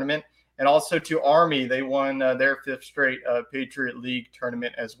League tournament. And also to Army, they won their 5th straight Patriot League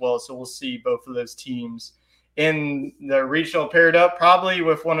tournament as well. So we'll see both of those teams in the regional paired up, probably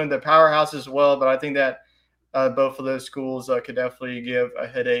with one of the powerhouses as well. But I think that both of those schools could definitely give a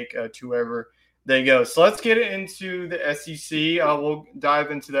headache to whoever There you go. So let's get into the SEC. We'll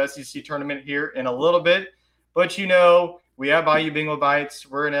dive into the SEC tournament here in a little bit. But, we have Bayou Bengal Bites.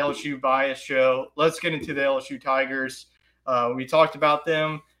 We're an LSU bias show. Let's get into the LSU Tigers. We talked about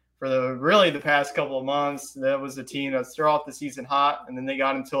them for the past couple of months. That was a team that started off the season hot, and then they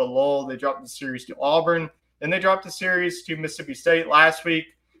got into a lull. They dropped the series to Auburn. Then they dropped the series to Mississippi State last week.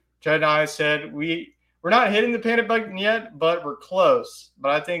 Chad and I said we're not hitting the panic button yet, but we're close. But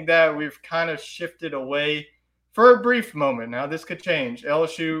I think that we've kind of shifted away for a brief moment. Now, this could change.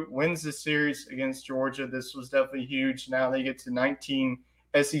 LSU wins the series against Georgia. This was definitely huge. Now they get to 19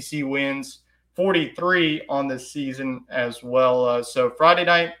 SEC wins, 43 on the season as well. So Friday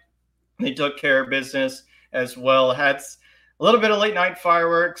night, they took care of business as well. Had a little bit of late night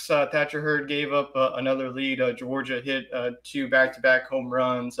fireworks. Thatcher Hurd gave up another lead. Georgia hit 2 back-to-back home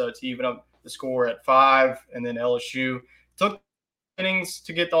runs to even up the score at 5. And then LSU took innings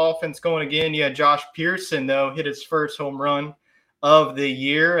to get the offense going again. You had Josh Pearson, though, hit his first home run of the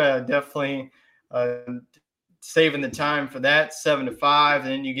year. Definitely saving the time for that, 7-5. And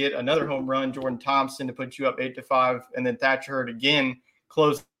then you get another home run, Jordan Thompson, to put you up 8-5. And then Thatcher Hurd again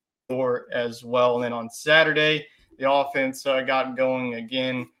closed the door as well. And then on Saturday, the offense got going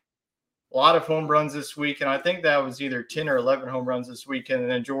again. A lot of home runs this week, and I think that was either 10 or 11 home runs this weekend.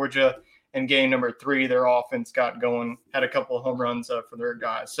 And then Georgia, in game number 3, their offense got going, had a couple of home runs for their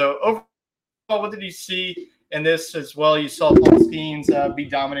guys. So overall, what did you see in this as well? You saw Paul Skeens be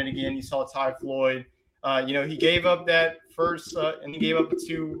dominant again. You saw Ty Floyd. He gave up that first and he gave up a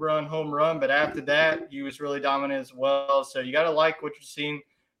 2-run home run, but after that, he was really dominant as well. So you got to like what you're seeing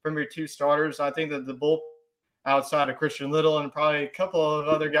from your 2 starters. I think that the bullpen outside of Christian Little and probably a couple of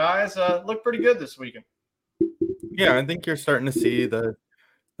other guys look pretty good this weekend. Yeah, I think you're starting to see the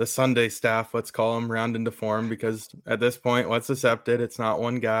Sunday staff, let's call them, round into form, because at this point, let's accept it. It's not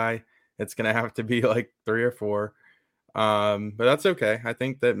one guy. It's going to have to be like 3 or 4. But that's okay. I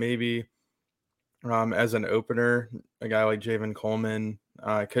think that maybe as an opener, a guy like Javen Coleman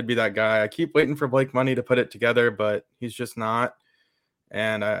could be that guy. I keep waiting for Blake Money to put it together, but he's just not.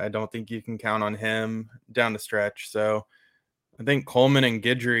 And I don't think you can count on him down the stretch. So I think Coleman and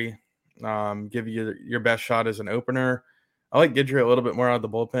Guidry give you your best shot as an opener. I like Guidry a little bit more out of the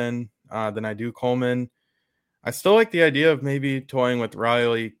bullpen than I do Coleman. I still like the idea of maybe toying with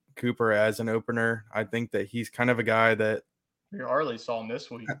Riley Cooper as an opener. I think that he's kind of a guy that we hardly saw him this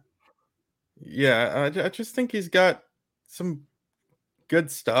week. Yeah, I just think he's got some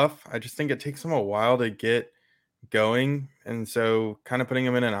good stuff. I just think it takes him a while to get going, and so kind of putting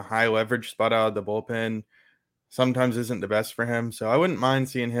him in a high leverage spot out of the bullpen sometimes isn't the best for him. So I wouldn't mind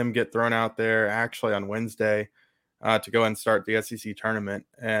seeing him get thrown out there actually on Wednesday to go and start the SEC tournament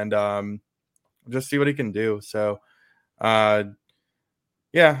and just see what he can do. So I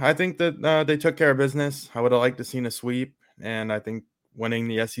think that they took care of business. I would have liked to seen a sweep, and I think winning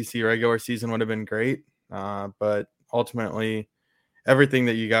the SEC regular season would have been great, but ultimately everything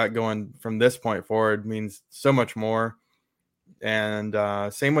that you got going from this point forward means so much more. And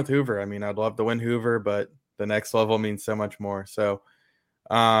same with Hoover. I mean, I'd love to win Hoover, but the next level means so much more. So,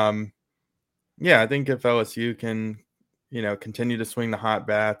 I think if LSU can, continue to swing the hot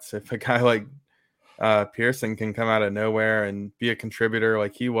bats, if a guy like Pearson can come out of nowhere and be a contributor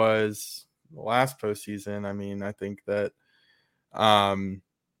like he was last postseason, I mean, I think that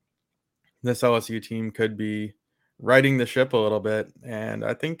this LSU team could be riding the ship a little bit. And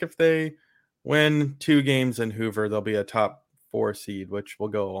I think if they win 2 games in Hoover, they'll be a top 4 seed, which will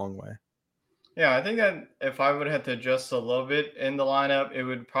go a long way. Yeah, I think that if I would have to adjust a little bit in the lineup, it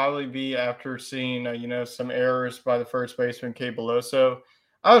would probably be after seeing, some errors by the first baseman, K. Beloso.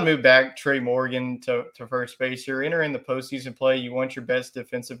 I would move back Trey Morgan to first base. You're entering the postseason play. You want your best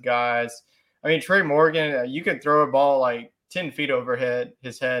defensive guys. I mean, Trey Morgan, you could throw a ball like 10 feet over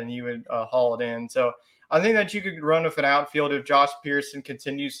his head and you would haul it in. So I think that you could run with an outfield if Josh Pearson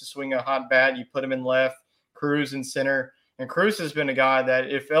continues to swing a hot bat. You put him in left, Cruz in center. And Cruz has been a guy that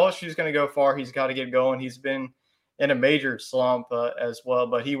if LSU is going to go far, he's got to get going. He's been in a major slump as well,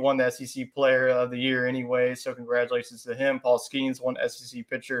 but he won the SEC Player of the Year anyway, so congratulations to him. Paul Skeens won SEC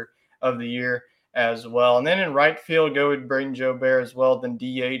Pitcher of the Year as well. And then in right field, go with Braden Joubert as well. Then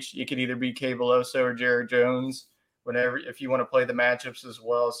DH, it could either be K. Beloso or Jared Jones, whatever, if you want to play the matchups as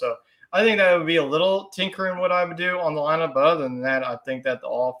well. So I think that would be a little tinkering what I would do on the lineup, but other than that, I think that the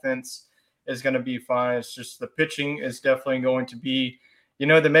offense is going to be fine. It's just the pitching is definitely going to be,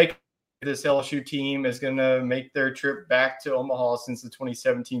 the make this LSU team is going to make their trip back to Omaha since the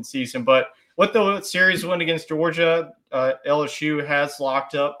 2017 season. But with the series win against Georgia, LSU has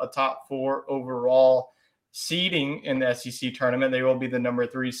locked up a top 4 overall seeding in the SEC tournament. They will be the number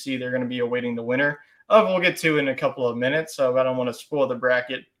 3 seed. They're going to be awaiting the winner of, we'll get to in a couple of minutes. So I don't want to spoil the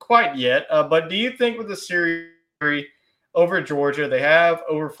bracket quite yet. But do you think with the series over Georgia, they have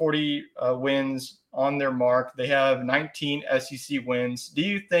over 40 wins on their mark. They have 19 SEC wins. Do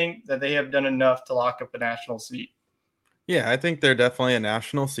you think that they have done enough to lock up a national seed? Yeah, I think they're definitely a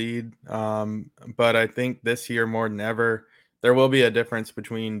national seed. But I think this year more than ever, there will be a difference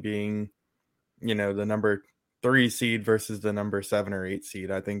between being, the number 3 seed versus the number 7 or 8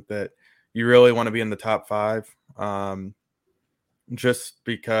 seed. I think that you really want to be in the top 5. Just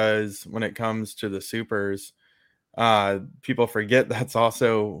because when it comes to the supers, people forget that's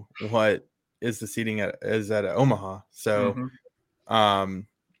also what is the seating is at Omaha. So,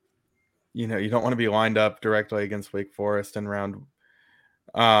 you don't want to be lined up directly against Wake Forest in round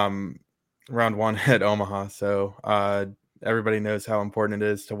 1 at Omaha. So, everybody knows how important it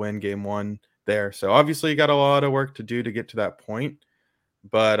is to win game 1 there. So obviously you got a lot of work to do to get to that point,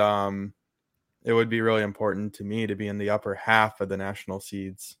 but it would be really important to me to be in the upper half of the national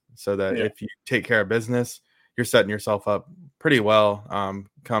seeds so that if you take care of business, you're setting yourself up pretty well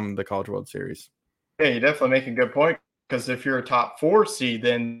come the College World Series. Yeah, you definitely make a good point, because if you're a top 4 seed,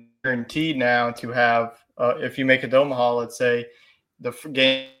 then you're guaranteed now to have, if you make it to Omaha, let's say, the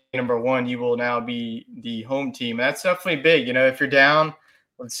game number 1, you will now be the home team. That's definitely big. If you're down,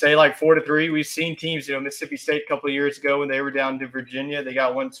 let's say like 4-3, we've seen teams, Mississippi State a couple of years ago when they were down to Virginia, they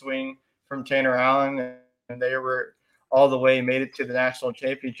got one swing from Tanner Allen, and they were all the way, made it to the national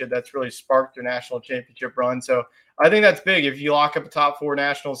championship. That's really sparked their national championship run. So I think that's big. If you lock up a top 4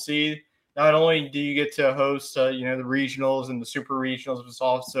 national seed, not only do you get to host, the regionals and the super regionals, it's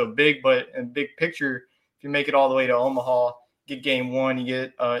also big, but in big picture, if you make it all the way to Omaha, get game 1, you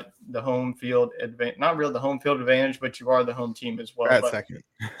get the home field advantage. Not really the home field advantage, but you are the home team as well. At second.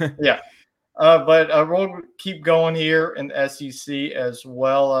 Yeah. But we'll keep going here in the SEC as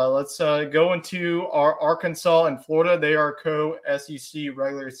well. Let's go into our Arkansas and Florida. They are co-SEC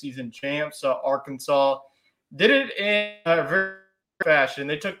regular season champs. Arkansas did it in a very fashion.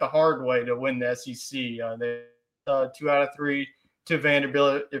 They took the hard way to win the SEC. They 2 out of 3 to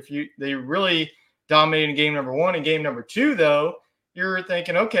Vanderbilt. They really dominated in game number 1. In game number 2, though, you're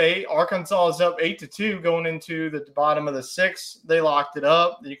thinking, okay, Arkansas is up 8-2 going into the bottom of the 6th. They locked it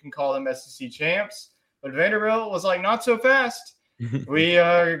up. You can call them SEC champs. But Vanderbilt was like, not so fast. We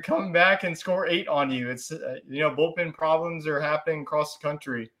are coming back and score 8 on you. It's bullpen problems are happening across the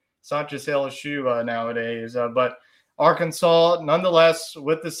country. It's not just LSU nowadays. But Arkansas, nonetheless,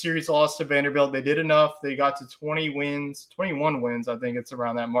 with the series loss to Vanderbilt, they did enough. They got to 21 wins. I think it's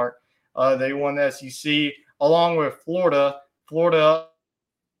around that mark. They won the SEC along with Florida. Florida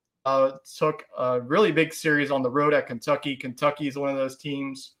took a really big series on the road at Kentucky. Kentucky is one of those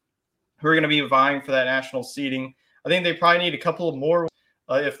teams who are going to be vying for that national seeding. I think they probably need a couple of more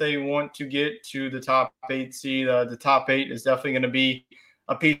if they want to get to the top 8 seed. The top 8 is definitely going to be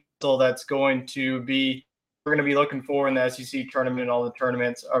a piece that's going to be we're going to be looking for in the SEC tournament and all the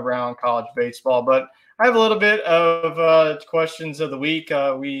tournaments around college baseball. But I have a little bit of questions of the week.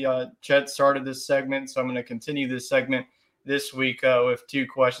 Chet started this segment, so I'm going to continue this segment this week with 2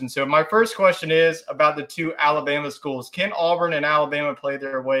 questions. So my first question is about the 2 Alabama schools. Can Auburn and Alabama play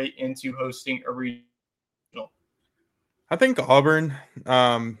their way into hosting a regional? I think Auburn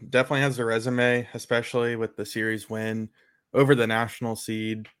definitely has a resume, especially with the series win over the national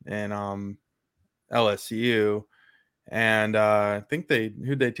seed and LSU. And I think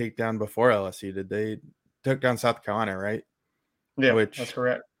who'd they take down before LSU? Did they took down South Carolina, right? Yeah, that's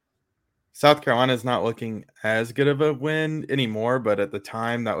correct. South Carolina is not looking as good of a win anymore, but at the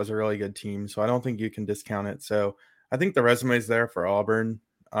time that was a really good team. So I don't think you can discount it. So I think the resume is there for Auburn.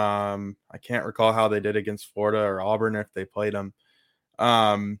 I can't recall how they did against Florida or Auburn if they played them.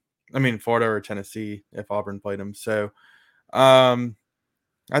 Florida or Tennessee if Auburn played them. So I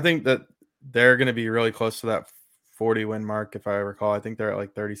think that they're going to be really close to that 40 win mark. If I recall, I think they're at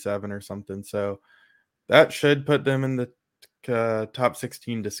like 37 or something. So that should put them in the top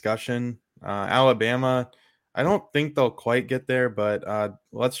 16 discussion. Alabama, I don't think they'll quite get there, but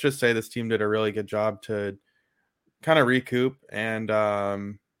let's just say this team did a really good job to kind of recoup. And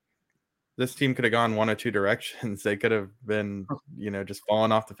this team could have gone one of 2 directions. They could have been, just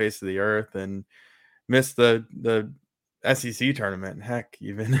falling off the face of the earth and missed the SEC tournament, heck,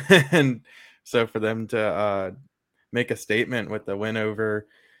 even. And so for them to make a statement with the win over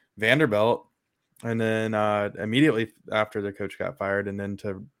Vanderbilt, and then immediately after the coach got fired, and then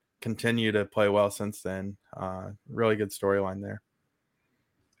to continue to play well since then, really good storyline there.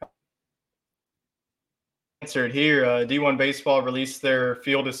 answered here. D1 Baseball released their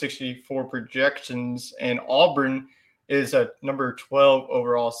Field of 64 projections, and Auburn is a number 12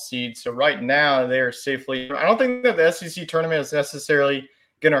 overall seed. So right now they're safely. I don't think that the SEC tournament is necessarily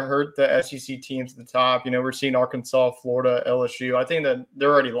going to hurt the SEC teams at the top. We're seeing Arkansas, Florida, LSU. I think that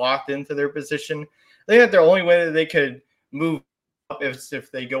they're already locked into their position. I think that the only way that they could move up is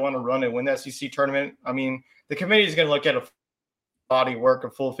if they go on a run and win the SEC tournament. I mean, the committee is going to look at a body work, a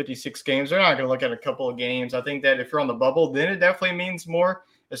full 56 games. They're not going to look at a couple of games. I think that if you're on the bubble, then it definitely means more,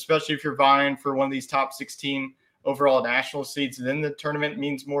 especially if you're vying for one of these top 16 overall national seeds. Then the tournament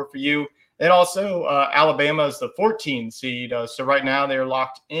means more for you. And also, Alabama is the 14 seed. So right now they're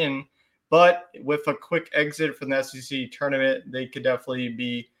locked in. But with a quick exit from the SEC tournament, they could definitely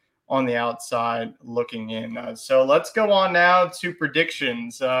be on the outside looking in. So let's go on now to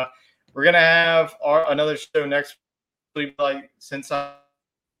predictions. We're going to have another show next week. Since I'm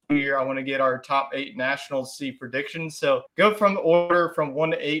here, I want to get our top 8 national seed predictions. So go from the order from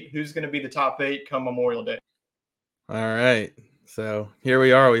 1 to 8. Who's going to be the top 8 come Memorial Day? All right. So here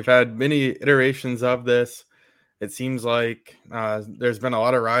we are. We've had many iterations of this. It seems like there's been a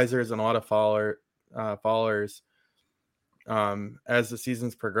lot of risers and a lot of fallers as the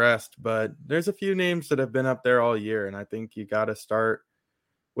season's progressed. But there's a few names that have been up there all year, and I think you got to start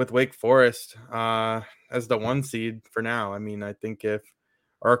with Wake Forest as the 1 seed for now. I mean, I think if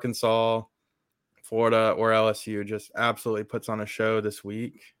Arkansas, Florida, or LSU just absolutely puts on a show this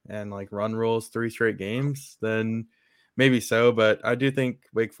week and run rules 3 straight games, then maybe so. But I do think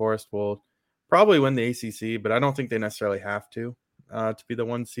Wake Forest will probably win the ACC, but I don't think they necessarily have to be the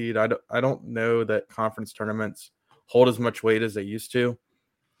 1 seed. I don't know that conference tournaments hold as much weight as they used to,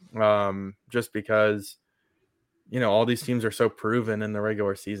 just because all these teams are so proven in the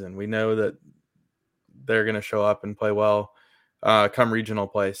regular season. We know that they're going to show up and play well come regional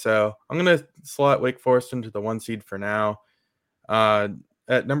play. So I'm going to slot Wake Forest into the 1 seed for now.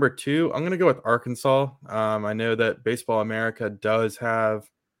 At number 2, I'm going to go with Arkansas. I know that Baseball America does have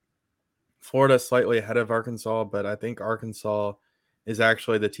Florida slightly ahead of Arkansas, but I think Arkansas is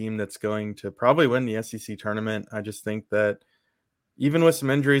actually the team that's going to probably win the SEC tournament. I just think that even with some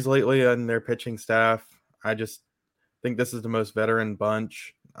injuries lately on their pitching staff, I just think this is the most veteran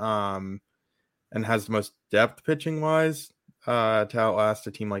bunch and has the most depth pitching wise to outlast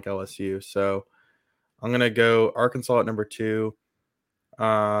a team like LSU. So I'm going to go Arkansas at number 2.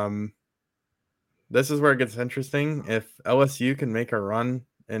 This is where it gets interesting. If LSU can make a run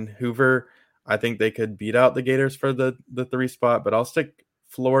in Hoover, I think they could beat out the Gators for the 3 spot, but I'll stick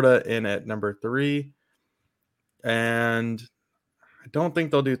Florida in at number 3. And I don't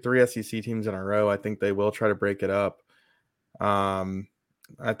think they'll do 3 SEC teams in a row. I think they will try to break it up.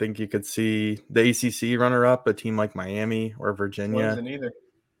 I think you could see the ACC runner-up, a team like Miami or Virginia. Clemson either.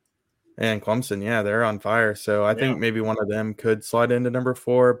 And Clemson, yeah, they're on fire. So I think maybe one of them could slide into number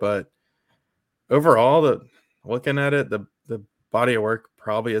 4. But overall, looking at it, the body of work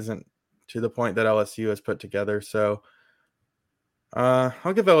probably isn't to the point that LSU has put together. So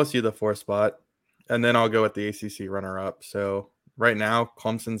I'll give LSU the 4 spot, and then I'll go with the ACC runner-up. So right now,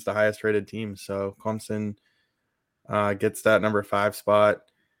 Clemson's the highest-rated team. So Clemson gets that number 5 spot.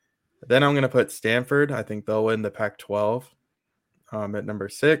 Then I'm going to put Stanford. I think they'll win the Pac-12 at number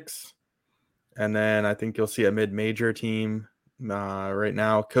 6. And then I think you'll see a mid-major team. Right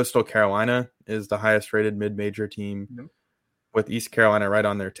now, Coastal Carolina is the highest-rated mid-major team with East Carolina right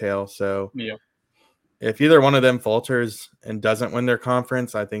on their tail. So if either one of them falters and doesn't win their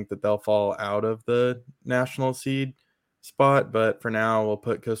conference, I think that they'll fall out of the national seed spot. But for now, we'll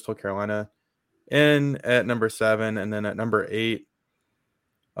put Coastal Carolina in at number 7. And then at number 8,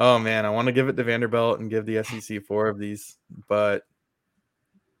 oh man, I want to give it to Vanderbilt and give the SEC 4 of these, but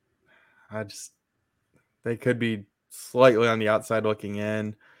they could be slightly on the outside looking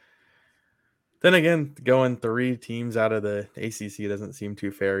in. Then again, going 3 teams out of the ACC doesn't seem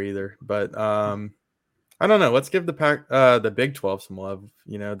too fair either. But I don't know. Let's give the Big 12 some love.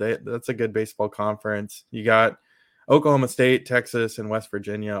 That's a good baseball conference. You got Oklahoma State, Texas, and West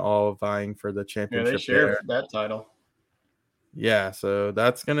Virginia all vying for the championship. Yeah, they share that title. Yeah, so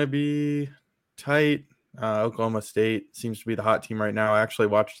that's going to be tight. Oklahoma State seems to be the hot team right now. I actually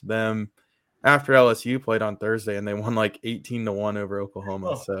watched them after LSU played on Thursday, and they won 18-1 over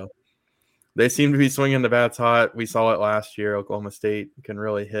Oklahoma. So they seem to be swinging the bats hot. We saw it last year. Oklahoma State can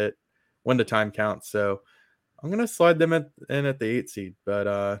really hit when the time counts. So I'm going to slide them in at the 8 seed,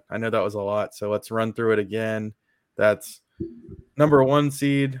 but I know that was a lot. So let's run through it again. That's number 1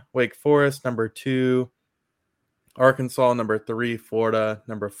 seed, Wake Forest. Number 2, Arkansas. Number 3, Florida.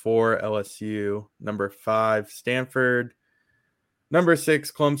 Number 4, LSU. Number 5, Stanford. Number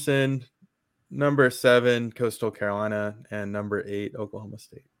 6, Clemson. number 7, Coastal Carolina, and number 8, Oklahoma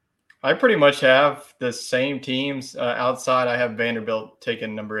State. I pretty much have the same teams. Outside, I have Vanderbilt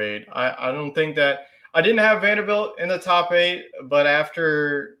taking number 8. I don't think that I didn't have Vanderbilt in the top 8, but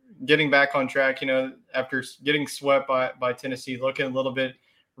after getting back on track, after getting swept by Tennessee, looking a little bit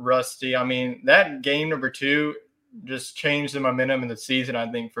rusty. I mean, that game number 2 just changed the momentum in the season,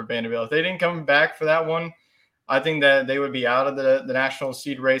 I think, for Vanderbilt. If they didn't come back for that one, I think that they would be out of the national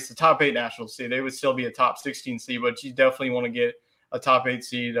seed race, the top 8 national seed. They would still be a top 16 seed, but you definitely want to get a top 8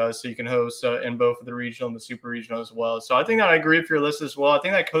 seed so you can host in both of the regional and the super regional as well. So I think that I agree with your list as well. I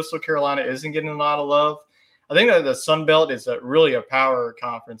think that Coastal Carolina isn't getting a lot of love. I think that the Sun Belt is really a power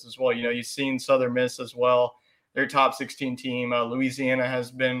conference as well. You've seen Southern Miss as well. Their top 16 team. Louisiana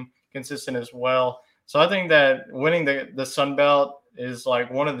has been consistent as well. So I think that winning the Sun Belt is like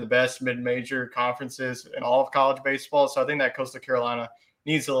one of the best mid-major conferences in all of college baseball. So I think that Coastal Carolina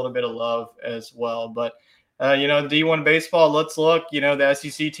needs a little bit of love as well. But D1 baseball, let's look, the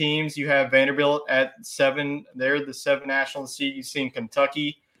SEC teams. You have Vanderbilt at 7. They're the 7 national seed. You've seen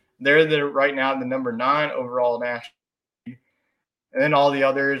Kentucky. They're right now the number 9 overall national seed. And then all the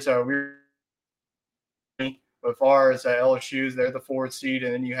others, as far as LSU's, they're the 4th seed.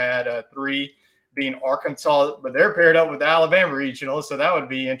 And then you had 3 being Arkansas, but they're paired up with Alabama Regional, so that would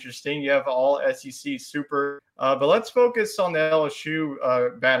be interesting. You have all SEC Super. But let's focus on the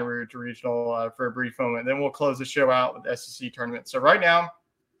LSU Baton Rouge Regional for a brief moment. Then we'll close the show out with the SEC tournament. So right now,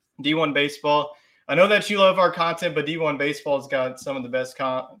 D1 Baseball. I know that you love our content, but D1 Baseball's got some of the best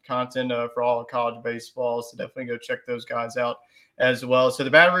content for all college baseball, so definitely go check those guys out as well. So the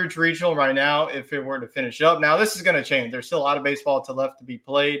Baton Rouge Regional right now, if it were to finish up, now this is going to change. There's still a lot of baseball left to be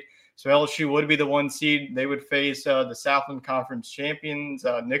played. So LSU would be the 1 seed. They would face the Southland Conference champions,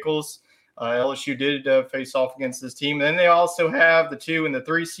 Nichols. LSU did face off against this team. And then they also have the 2 and the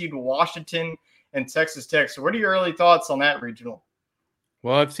 3 seed, Washington and Texas Tech. So what are your early thoughts on that regional?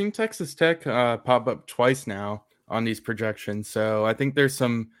 Well, I've seen Texas Tech pop up twice now on these projections. So I think there's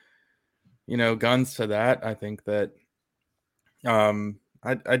some, guns to that. I think that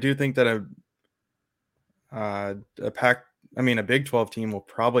I do think that a Big 12 team will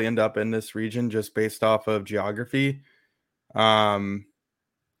probably end up in this region just based off of geography, because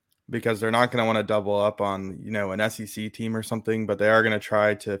they're not going to want to double up on, an SEC team or something, but they are going to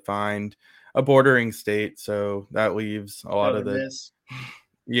try to find a bordering state. So that leaves a lot of the –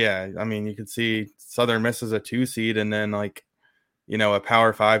 yeah, I mean, you could see Southern Miss as a 2 seed and then a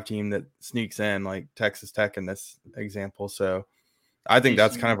Power 5 team that sneaks in like Texas Tech in this example. So I think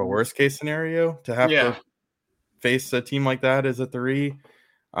that's kind of a worst case scenario to have to face a team like that as a 3.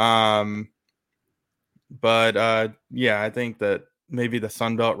 I think that maybe the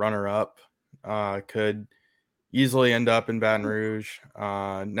Sun Belt runner-up could easily end up in Baton Rouge.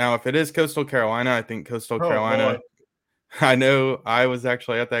 Now, if it is Coastal Carolina, I think Coastal Carolina – I know I was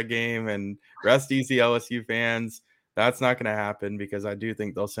actually at that game, and rest easy LSU fans, that's not going to happen because I do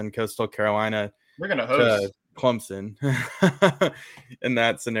think they'll send Coastal Carolina to Clemson in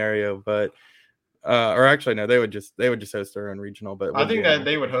that scenario. But or actually, no, they would just host their own regional. But I think that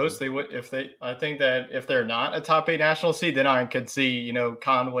they would host. They would I think that if they're not a top 8 national seed, then I could see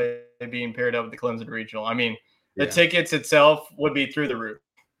Conway being paired up with the Clemson regional. I mean, the tickets itself would be through the roof.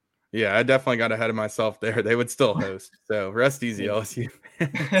 Yeah, I definitely got ahead of myself there. They would still host. So rest easy, LSU.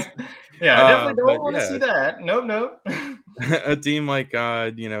 Yeah, I definitely don't want to see that. No. A team like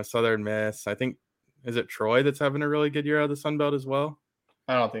Southern Miss, I think, is it Troy that's having a really good year out of the Sun Belt as well?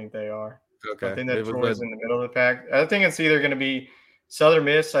 I don't think they are. Okay. I think that Troy's in the middle of the pack. I think it's either going to be Southern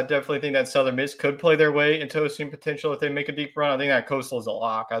Miss. I definitely think that Southern Miss could play their way into hosting potential if they make a deep run. I think that Coastal is a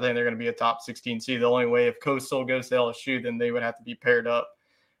lock. I think they're going to be a top 16 seed. The only way if Coastal goes to LSU, then they would have to be paired up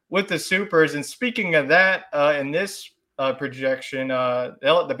with the Supers. And speaking of that, in this projection,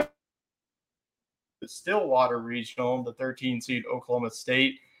 the Stillwater Regional, the 13 seed Oklahoma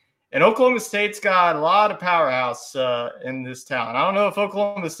State. And Oklahoma State's got a lot of powerhouse in this town. I don't know if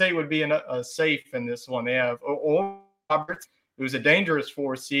Oklahoma State would be a safe in this one. They have Roberts, who's a dangerous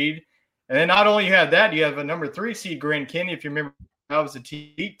 4 seed. And then not only you have that, you have a number 3 seed, Grand Canyon. If you remember, that was a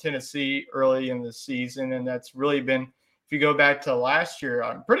team beat Tennessee early in the season, and that's really been – if you go back to last year,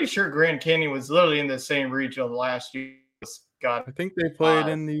 I'm pretty sure Grand Canyon was literally in the same region last year. I think they played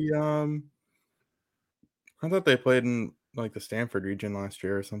in the I thought they played in like the Stanford region last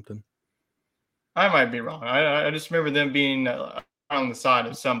year or something. I might be wrong. I just remember them being on the side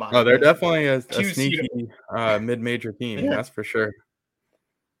of somebody. Oh, they're definitely a sneaky mid-major team. That's for sure.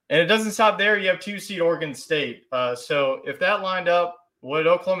 And it doesn't stop there. You have 2 seed Oregon State. So if that lined up, would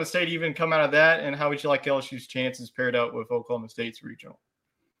Oklahoma State even come out of that? And how would you like LSU's chances paired up with Oklahoma State's regional?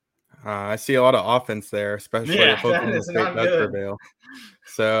 I see a lot of offense there, especially Yeah, if that Oklahoma is State not does good. prevail.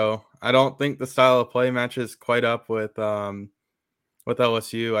 So I don't think the style of play matches quite up with LSU.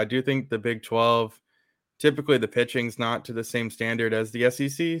 I do think the Big 12, typically the pitching's not to the same standard as the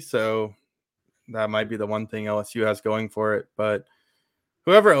SEC, so that might be the one thing LSU has going for it. But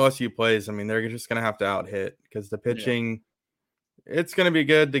whoever LSU plays, I mean, they're just going to have to out-hit because the Yeah. pitching, it's going to be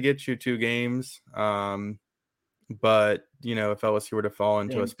good to get you 2 games. But, if LSU were to fall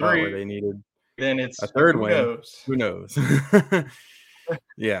into a Game spot where they 3, needed then a it's third who win, knows? who knows?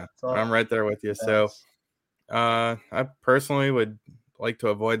 Yeah, That's all I'm right there with you. I So ask. I personally would like to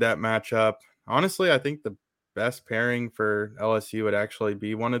avoid that matchup. Honestly, I think the best pairing for LSU would actually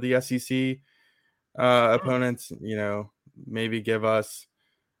be one of the SEC opponents. Maybe give us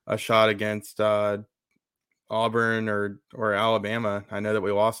a shot against Auburn or Alabama. I know that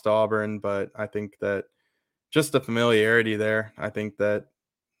we lost to Auburn, but I think that just the familiarity there. I think that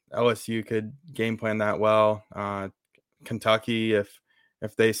LSU could game plan that well. Kentucky, if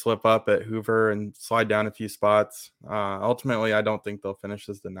they slip up at Hoover and slide down a few spots, ultimately I don't think they'll finish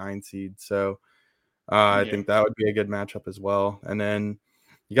as the 9 seed. So I Yeah. think that would be a good matchup as well. And then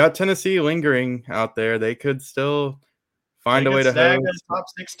you got Tennessee lingering out there. They could still They find a way could to snag host. a top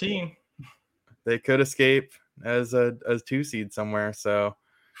 16. They could escape as a 2 seed somewhere. So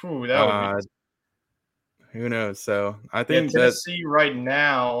Whew, that would be. uh, who knows? So I Yeah, think that Tennessee right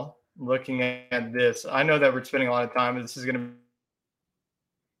now, looking at this, I know that we're spending a lot of time, but this is going to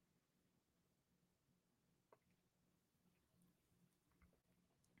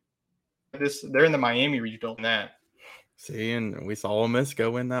they're in the Miami regional in that. and we saw Ole Miss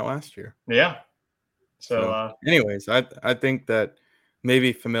go win that last year. Yeah. So, So, anyways, I think that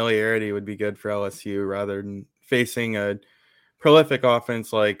maybe familiarity would be good for LSU rather than facing a prolific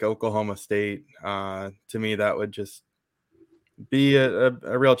offense like Oklahoma State. To me, that would just be a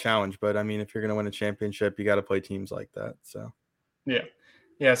real challenge. But I mean, if you're going to win a championship, you got to play teams like that. So, yeah.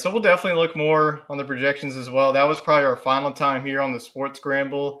 Yeah, so we'll definitely look more on the projections as well. That was probably our final time here on the Sports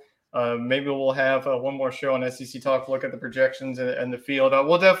Scramble. Maybe we'll have one more show on SEC Talk, look at the projections and the field.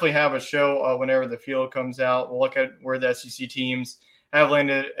 We'll definitely have a show whenever the field comes out. We'll look at where the SEC teams have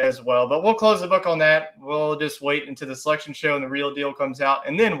landed as well. But we'll close the book on that. We'll just wait until the selection show and the real deal comes out,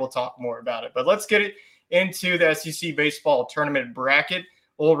 and then we'll talk more about it. But let's get it into the SEC baseball tournament bracket.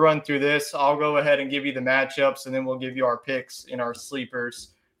 We'll run through this. I'll go ahead and give you the matchups, and then we'll give you our picks and our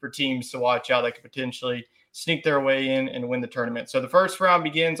sleepers for teams to watch out that could potentially sneak their way in and win the tournament. So the first round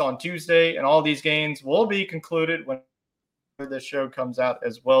begins on Tuesday, and all these games will be concluded when this show comes out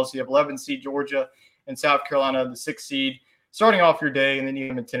as well. So you have 11 seed Georgia and South Carolina, the 6th seed, starting off your day, and then you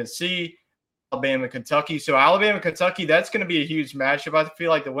have in Tennessee, Alabama, Kentucky. So Alabama, Kentucky, that's going to be a huge matchup. I feel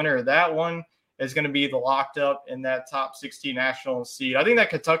like the winner of that one is going to be the locked up in that top 16 national seed. I think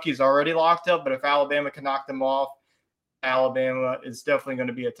that Kentucky is already locked up, but if Alabama can knock them off, Alabama is definitely going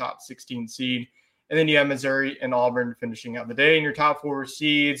to be a top 16 seed. And then you have Missouri and Auburn finishing out the day. In your top 4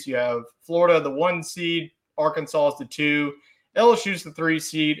 seeds, you have Florida, the 1 seed, Arkansas is the 2, LSU's the 3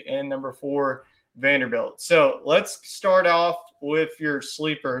 seed, and number 4, Vanderbilt. So let's start off with your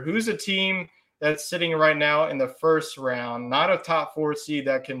sleeper. Who's a team that's sitting right now in the first round, not a top 4 seed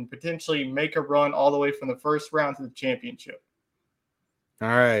that can potentially make a run all the way from the first round to the championship? all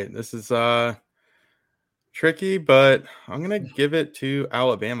right, this is tricky, but I'm going to give it to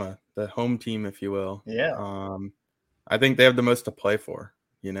Alabama, the home team, if you will. Yeah. I think they have the most to play for,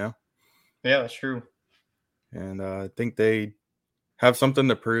 Yeah, that's true. and I think they have something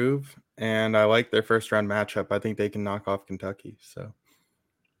to prove, and I like their first round matchup. I think they can knock off Kentucky. So,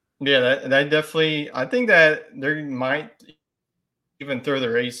 yeah, that definitely, I think that they might even throw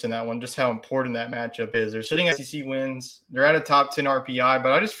their ace in that one, just how important that matchup is. They're sitting at SEC wins. They're at a top 10 RPI,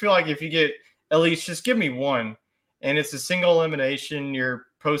 but I just feel like if you get at least just give me one, and it's a single elimination, your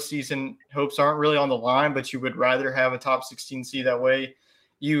postseason hopes aren't really on the line, but you would rather have a top 16 seed that way.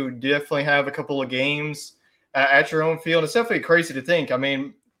 You definitely have a couple of games at your own field. It's definitely crazy to think. I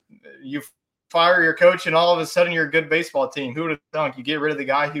mean, you fire your coach, and all of a sudden you're a good baseball team. Who would have thunk? You get rid of the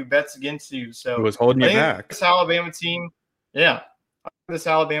guy who bets against you. So who was holding I you think back? this Alabama team, yeah, this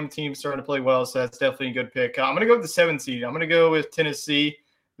Alabama team starting to play well, so that's definitely a good pick. I'm going to go with the 7 seed. I'm going to go with Tennessee.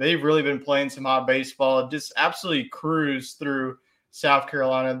 They've really been playing some hot baseball, just absolutely cruise through South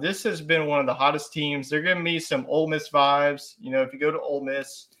Carolina. This has been one of the hottest teams. They're giving me some Ole Miss vibes. You know, if you go to Ole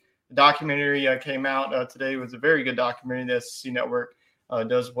Miss, the documentary came out today. It was a very good documentary. The SEC Network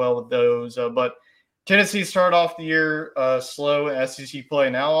does well with those. But Tennessee started off the year slow in SEC play.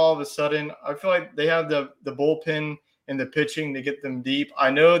 Now all of a sudden, I feel like they have the bullpen and the pitching to get them deep.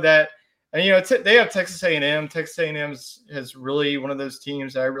 I know that And, you know, they have Texas A&M. Texas A&M has really one of those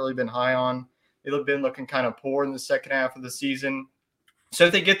teams that I've really been high on. They've been looking kind of poor in the second half of the season. So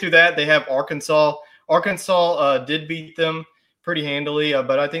if they get through that, they have Arkansas. Arkansas did beat them pretty handily,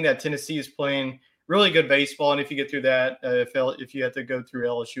 but I think that Tennessee is playing really good baseball. And if you get through that, if you have to go through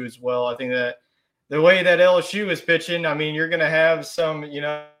LSU as well, I think that the way that LSU is pitching, I mean, you're going to have some, you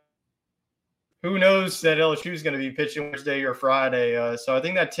know, who knows that LSU is going to be pitching Wednesday or Friday. So I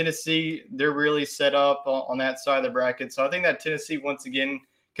think that Tennessee, they're really set up on that side of the bracket. So I think that Tennessee, once again,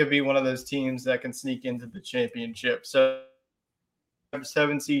 could be one of those teams that can sneak into the championship. So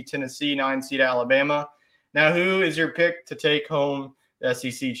 7 seed Tennessee, 9 seed Alabama. Now, who is your pick to take home the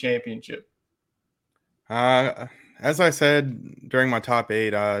SEC championship? As I said during my top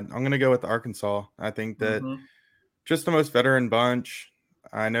 8, I'm going to go with Arkansas. I think that just the most veteran bunch.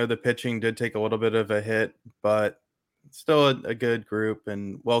 I know the pitching did take a little bit of a hit, but still a good group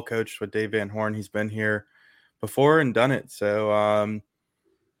and well coached with Dave Van Horn. He's been here before and done it. So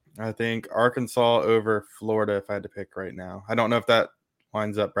I think Arkansas over Florida if I had to pick right now. I don't know if that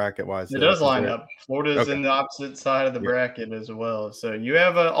lines up bracket-wise. It does line up. Florida's in the opposite side of the bracket as well. So you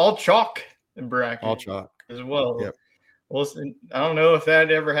have an all-chalk bracket as well. Yep. Well, I don't know if that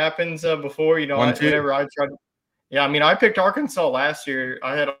ever happens before. You know, whenever I tried – yeah, I mean, I picked Arkansas last year.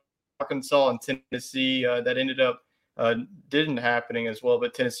 I had Arkansas and Tennessee that ended up didn't happening as well,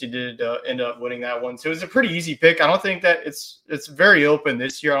 but Tennessee did end up winning that one. So it was a pretty easy pick. I don't think that it's very open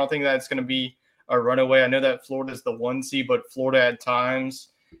this year. I don't think that it's going to be a runaway. I know that Florida's the 1 seed, but Florida at times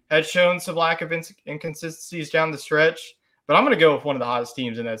had shown some lack of inconsistencies down the stretch. But I'm going to go with one of the hottest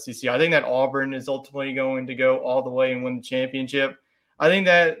teams in the SEC. I think that Auburn is ultimately going to go all the way and win the championship. I think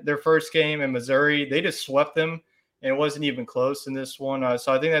that their first game in Missouri, they just swept them. And it wasn't even close in this one.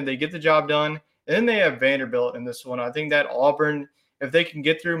 So I think that they get the job done. And then they have Vanderbilt in this one. I think that Auburn, if they can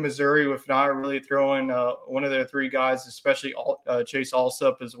get through Missouri with not really throwing one of their 3 guys, especially Chase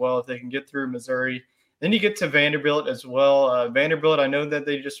Alsop as well, if they can get through Missouri, then you get to Vanderbilt as well. Vanderbilt, I know that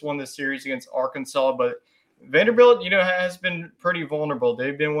they just won the series against Arkansas, but Vanderbilt, you know, has been pretty vulnerable.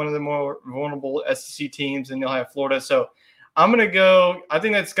 They've been one of the more vulnerable SEC teams, and they'll have Florida. So I'm going to go – I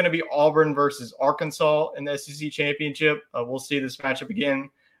think that's going to be Auburn versus Arkansas in the SEC championship. We'll see this matchup again.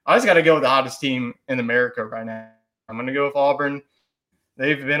 I just got to go with the hottest team in America right now. I'm going to go with Auburn.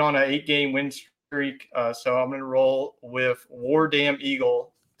 They've been on an 8-game win streak, so I'm going to roll with War Damn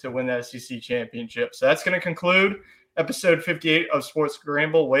Eagle to win the SEC championship. So that's going to conclude episode 58 of Sports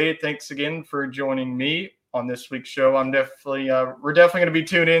Scramble. Wade, thanks again for joining me on this week's show. We're definitely going to be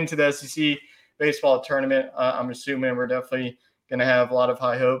tuned in to the SEC baseball tournament. I'm assuming we're definitely going to have a lot of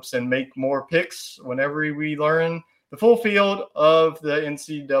high hopes and make more picks whenever we learn the full field of the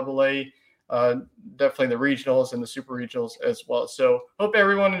NCAA, definitely the regionals and the super regionals as well. So hope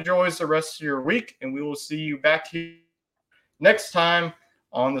everyone enjoys the rest of your week, and we will see you back here next time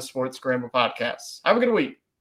on the Sports Scramble podcast. Have a good week.